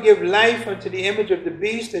power to give life unto the image of the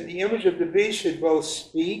beast, that the image of the beast should both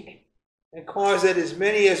speak and cause that as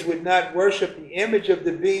many as would not worship the image of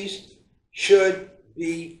the beast should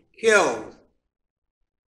be killed.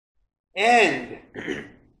 And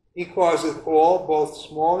he causeth all, both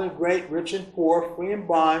small and great, rich and poor, free and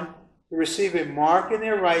bond, to receive a mark in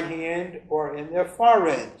their right hand or in their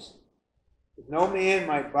foreheads, that no man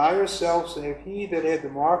might buy or sell save he that had the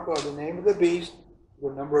mark or the name of the beast,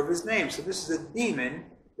 the number of his name. So this is a demon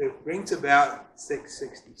that brings about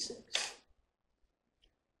 666.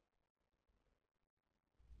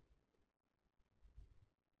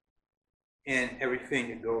 And everything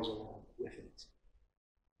that goes along with it.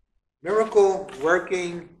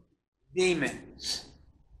 Miracle-working demons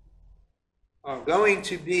are going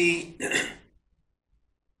to be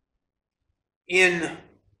in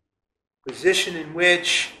position in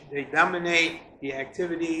which they dominate the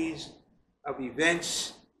activities of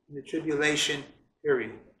events in the tribulation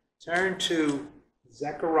period. Turn to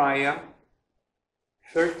Zechariah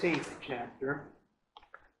 13th chapter,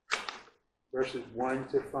 verses 1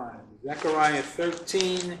 to 5. Zechariah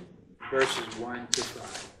 13, verses 1 to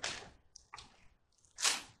 5.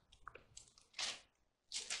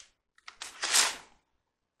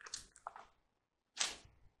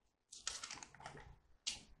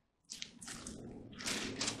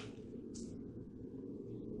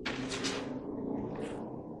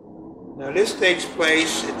 Now this takes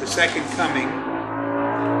place at the second coming,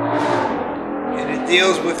 and it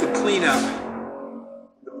deals with the cleanup,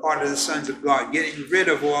 the part of the sons of God, getting rid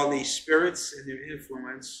of all these spirits and their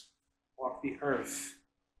influence off the earth.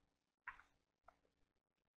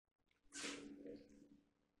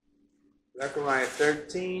 Zechariah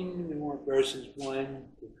 13, we want verses 1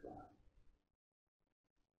 to 5.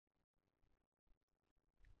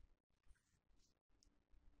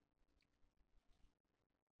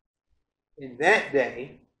 In that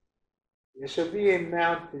day, there shall be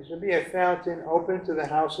a fountain open to the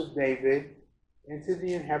house of David and to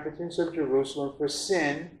the inhabitants of Jerusalem for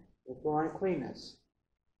sin and for uncleanness.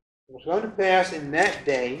 It will come to pass in that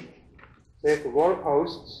day, saith the Lord of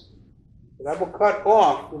hosts, that I will cut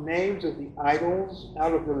off the names of the idols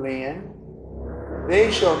out of the land. They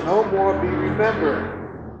shall no more be remembered.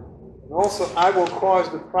 And also I will cause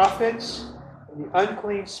the prophets and the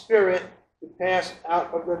unclean spirit to pass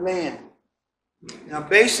out of the land. Now,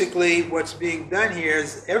 basically, what's being done here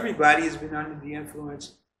is everybody has been under the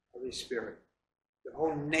influence of the Spirit. The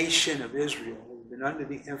whole nation of Israel has been under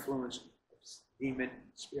the influence of demon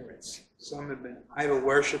spirits. Some have been idol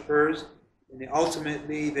worshippers, and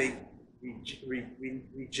ultimately they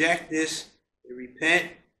reject this, they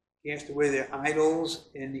repent, cast away their idols,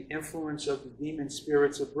 and the influence of the demon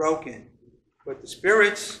spirits are broken. But the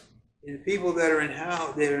spirits and the people that are in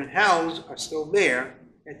house are still there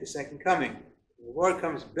at the second coming. When the Lord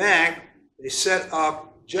comes back, they set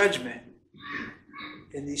up judgment.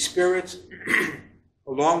 And these spirits,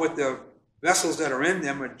 along with the vessels that are in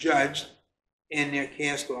them, are judged, and they're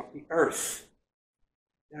cast off the earth.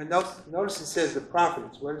 Now notice it says the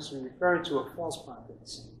prophets. What is it referring to are false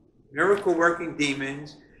prophets. Miracle-working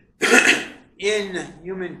demons in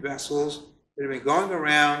human vessels that have been going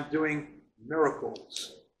around doing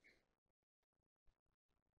miracles.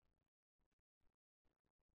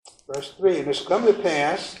 Verse 3, and it shall come to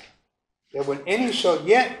pass that when any shall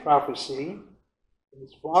yet prophesy, and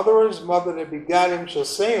his father or his mother that begat him shall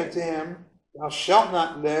say unto him, Thou shalt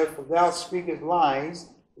not live, for thou speakest lies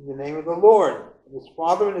in the name of the Lord. And his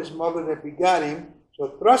father and his mother that begat him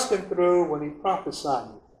shall thrust him through when he prophesied.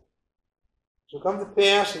 It shall come to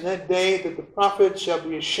pass in that day that the prophet shall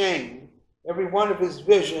be ashamed, every one of his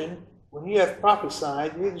vision, when he hath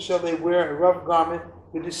prophesied, neither shall they wear a rough garment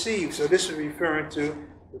to deceive. So this is referring to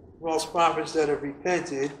the false prophets that have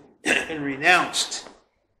repented and renounced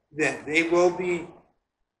that they will be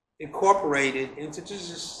incorporated into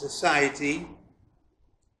society,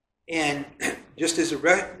 and just as the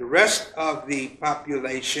rest of the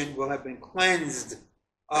population will have been cleansed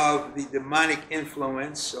of the demonic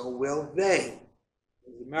influence, so will they.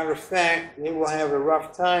 As a matter of fact, they will have a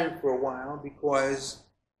rough time for a while because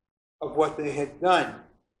of what they had done.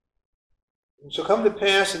 It shall come to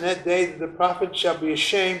pass in that day that the prophet shall be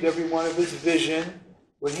ashamed every one of his vision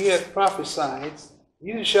when he hath prophesied,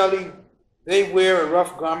 neither shall they wear a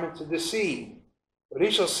rough garment to deceive. But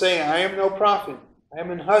he shall say, I am no prophet, I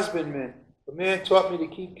am an husbandman. A man taught me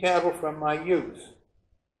to keep cattle from my youth.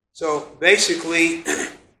 So basically,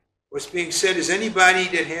 what's being said is anybody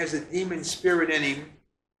that has a demon spirit in him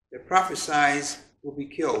that prophesies will be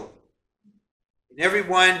killed. And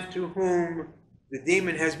everyone to whom the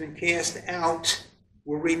demon has been cast out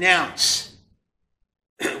will renounce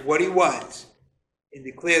what he was and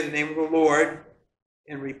declare the name of the Lord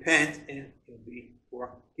and repent, and he'll be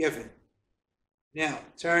forgiven. Now,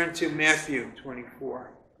 turn to Matthew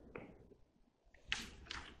 24.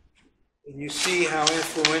 And you see how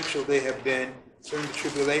influential they have been during the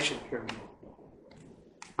tribulation period.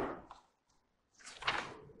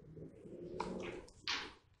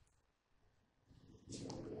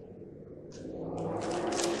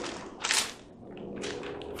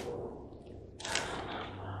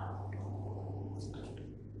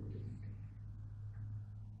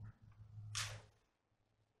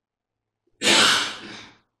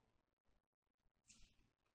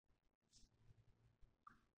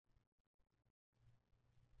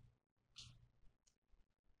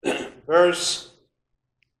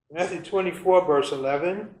 Matthew 24, verse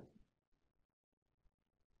 11.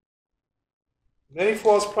 Many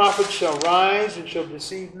false prophets shall rise and shall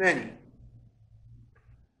deceive many.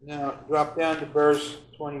 Now drop down to verse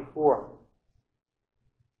 24.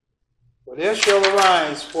 For there shall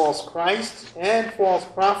arise false Christs and false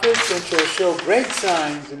prophets, and shall show great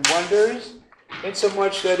signs and wonders,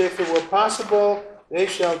 insomuch that if it were possible, they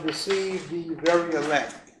shall deceive the very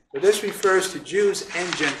elect. So this refers to Jews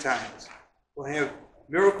and Gentiles. We'll have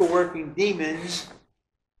miracle-working demons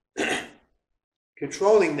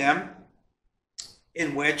controlling them,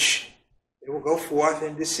 in which they will go forth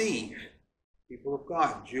and deceive people of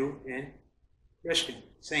God, Jew and Christian,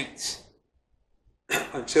 saints,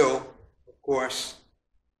 until, of course,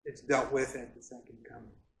 it's dealt with at the second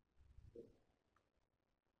coming.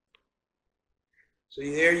 So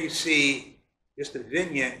there you see just a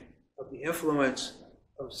vignette of the influence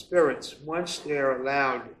of spirits once they're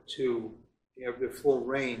allowed to have their full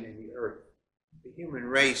reign in the earth. The human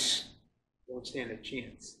race won't stand a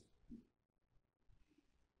chance.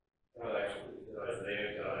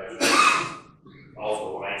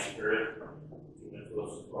 Also, lying spirit to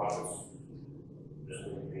influence the prophets.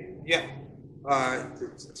 Yeah.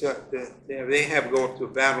 They have to go up to a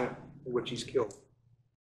battle in which he's killed.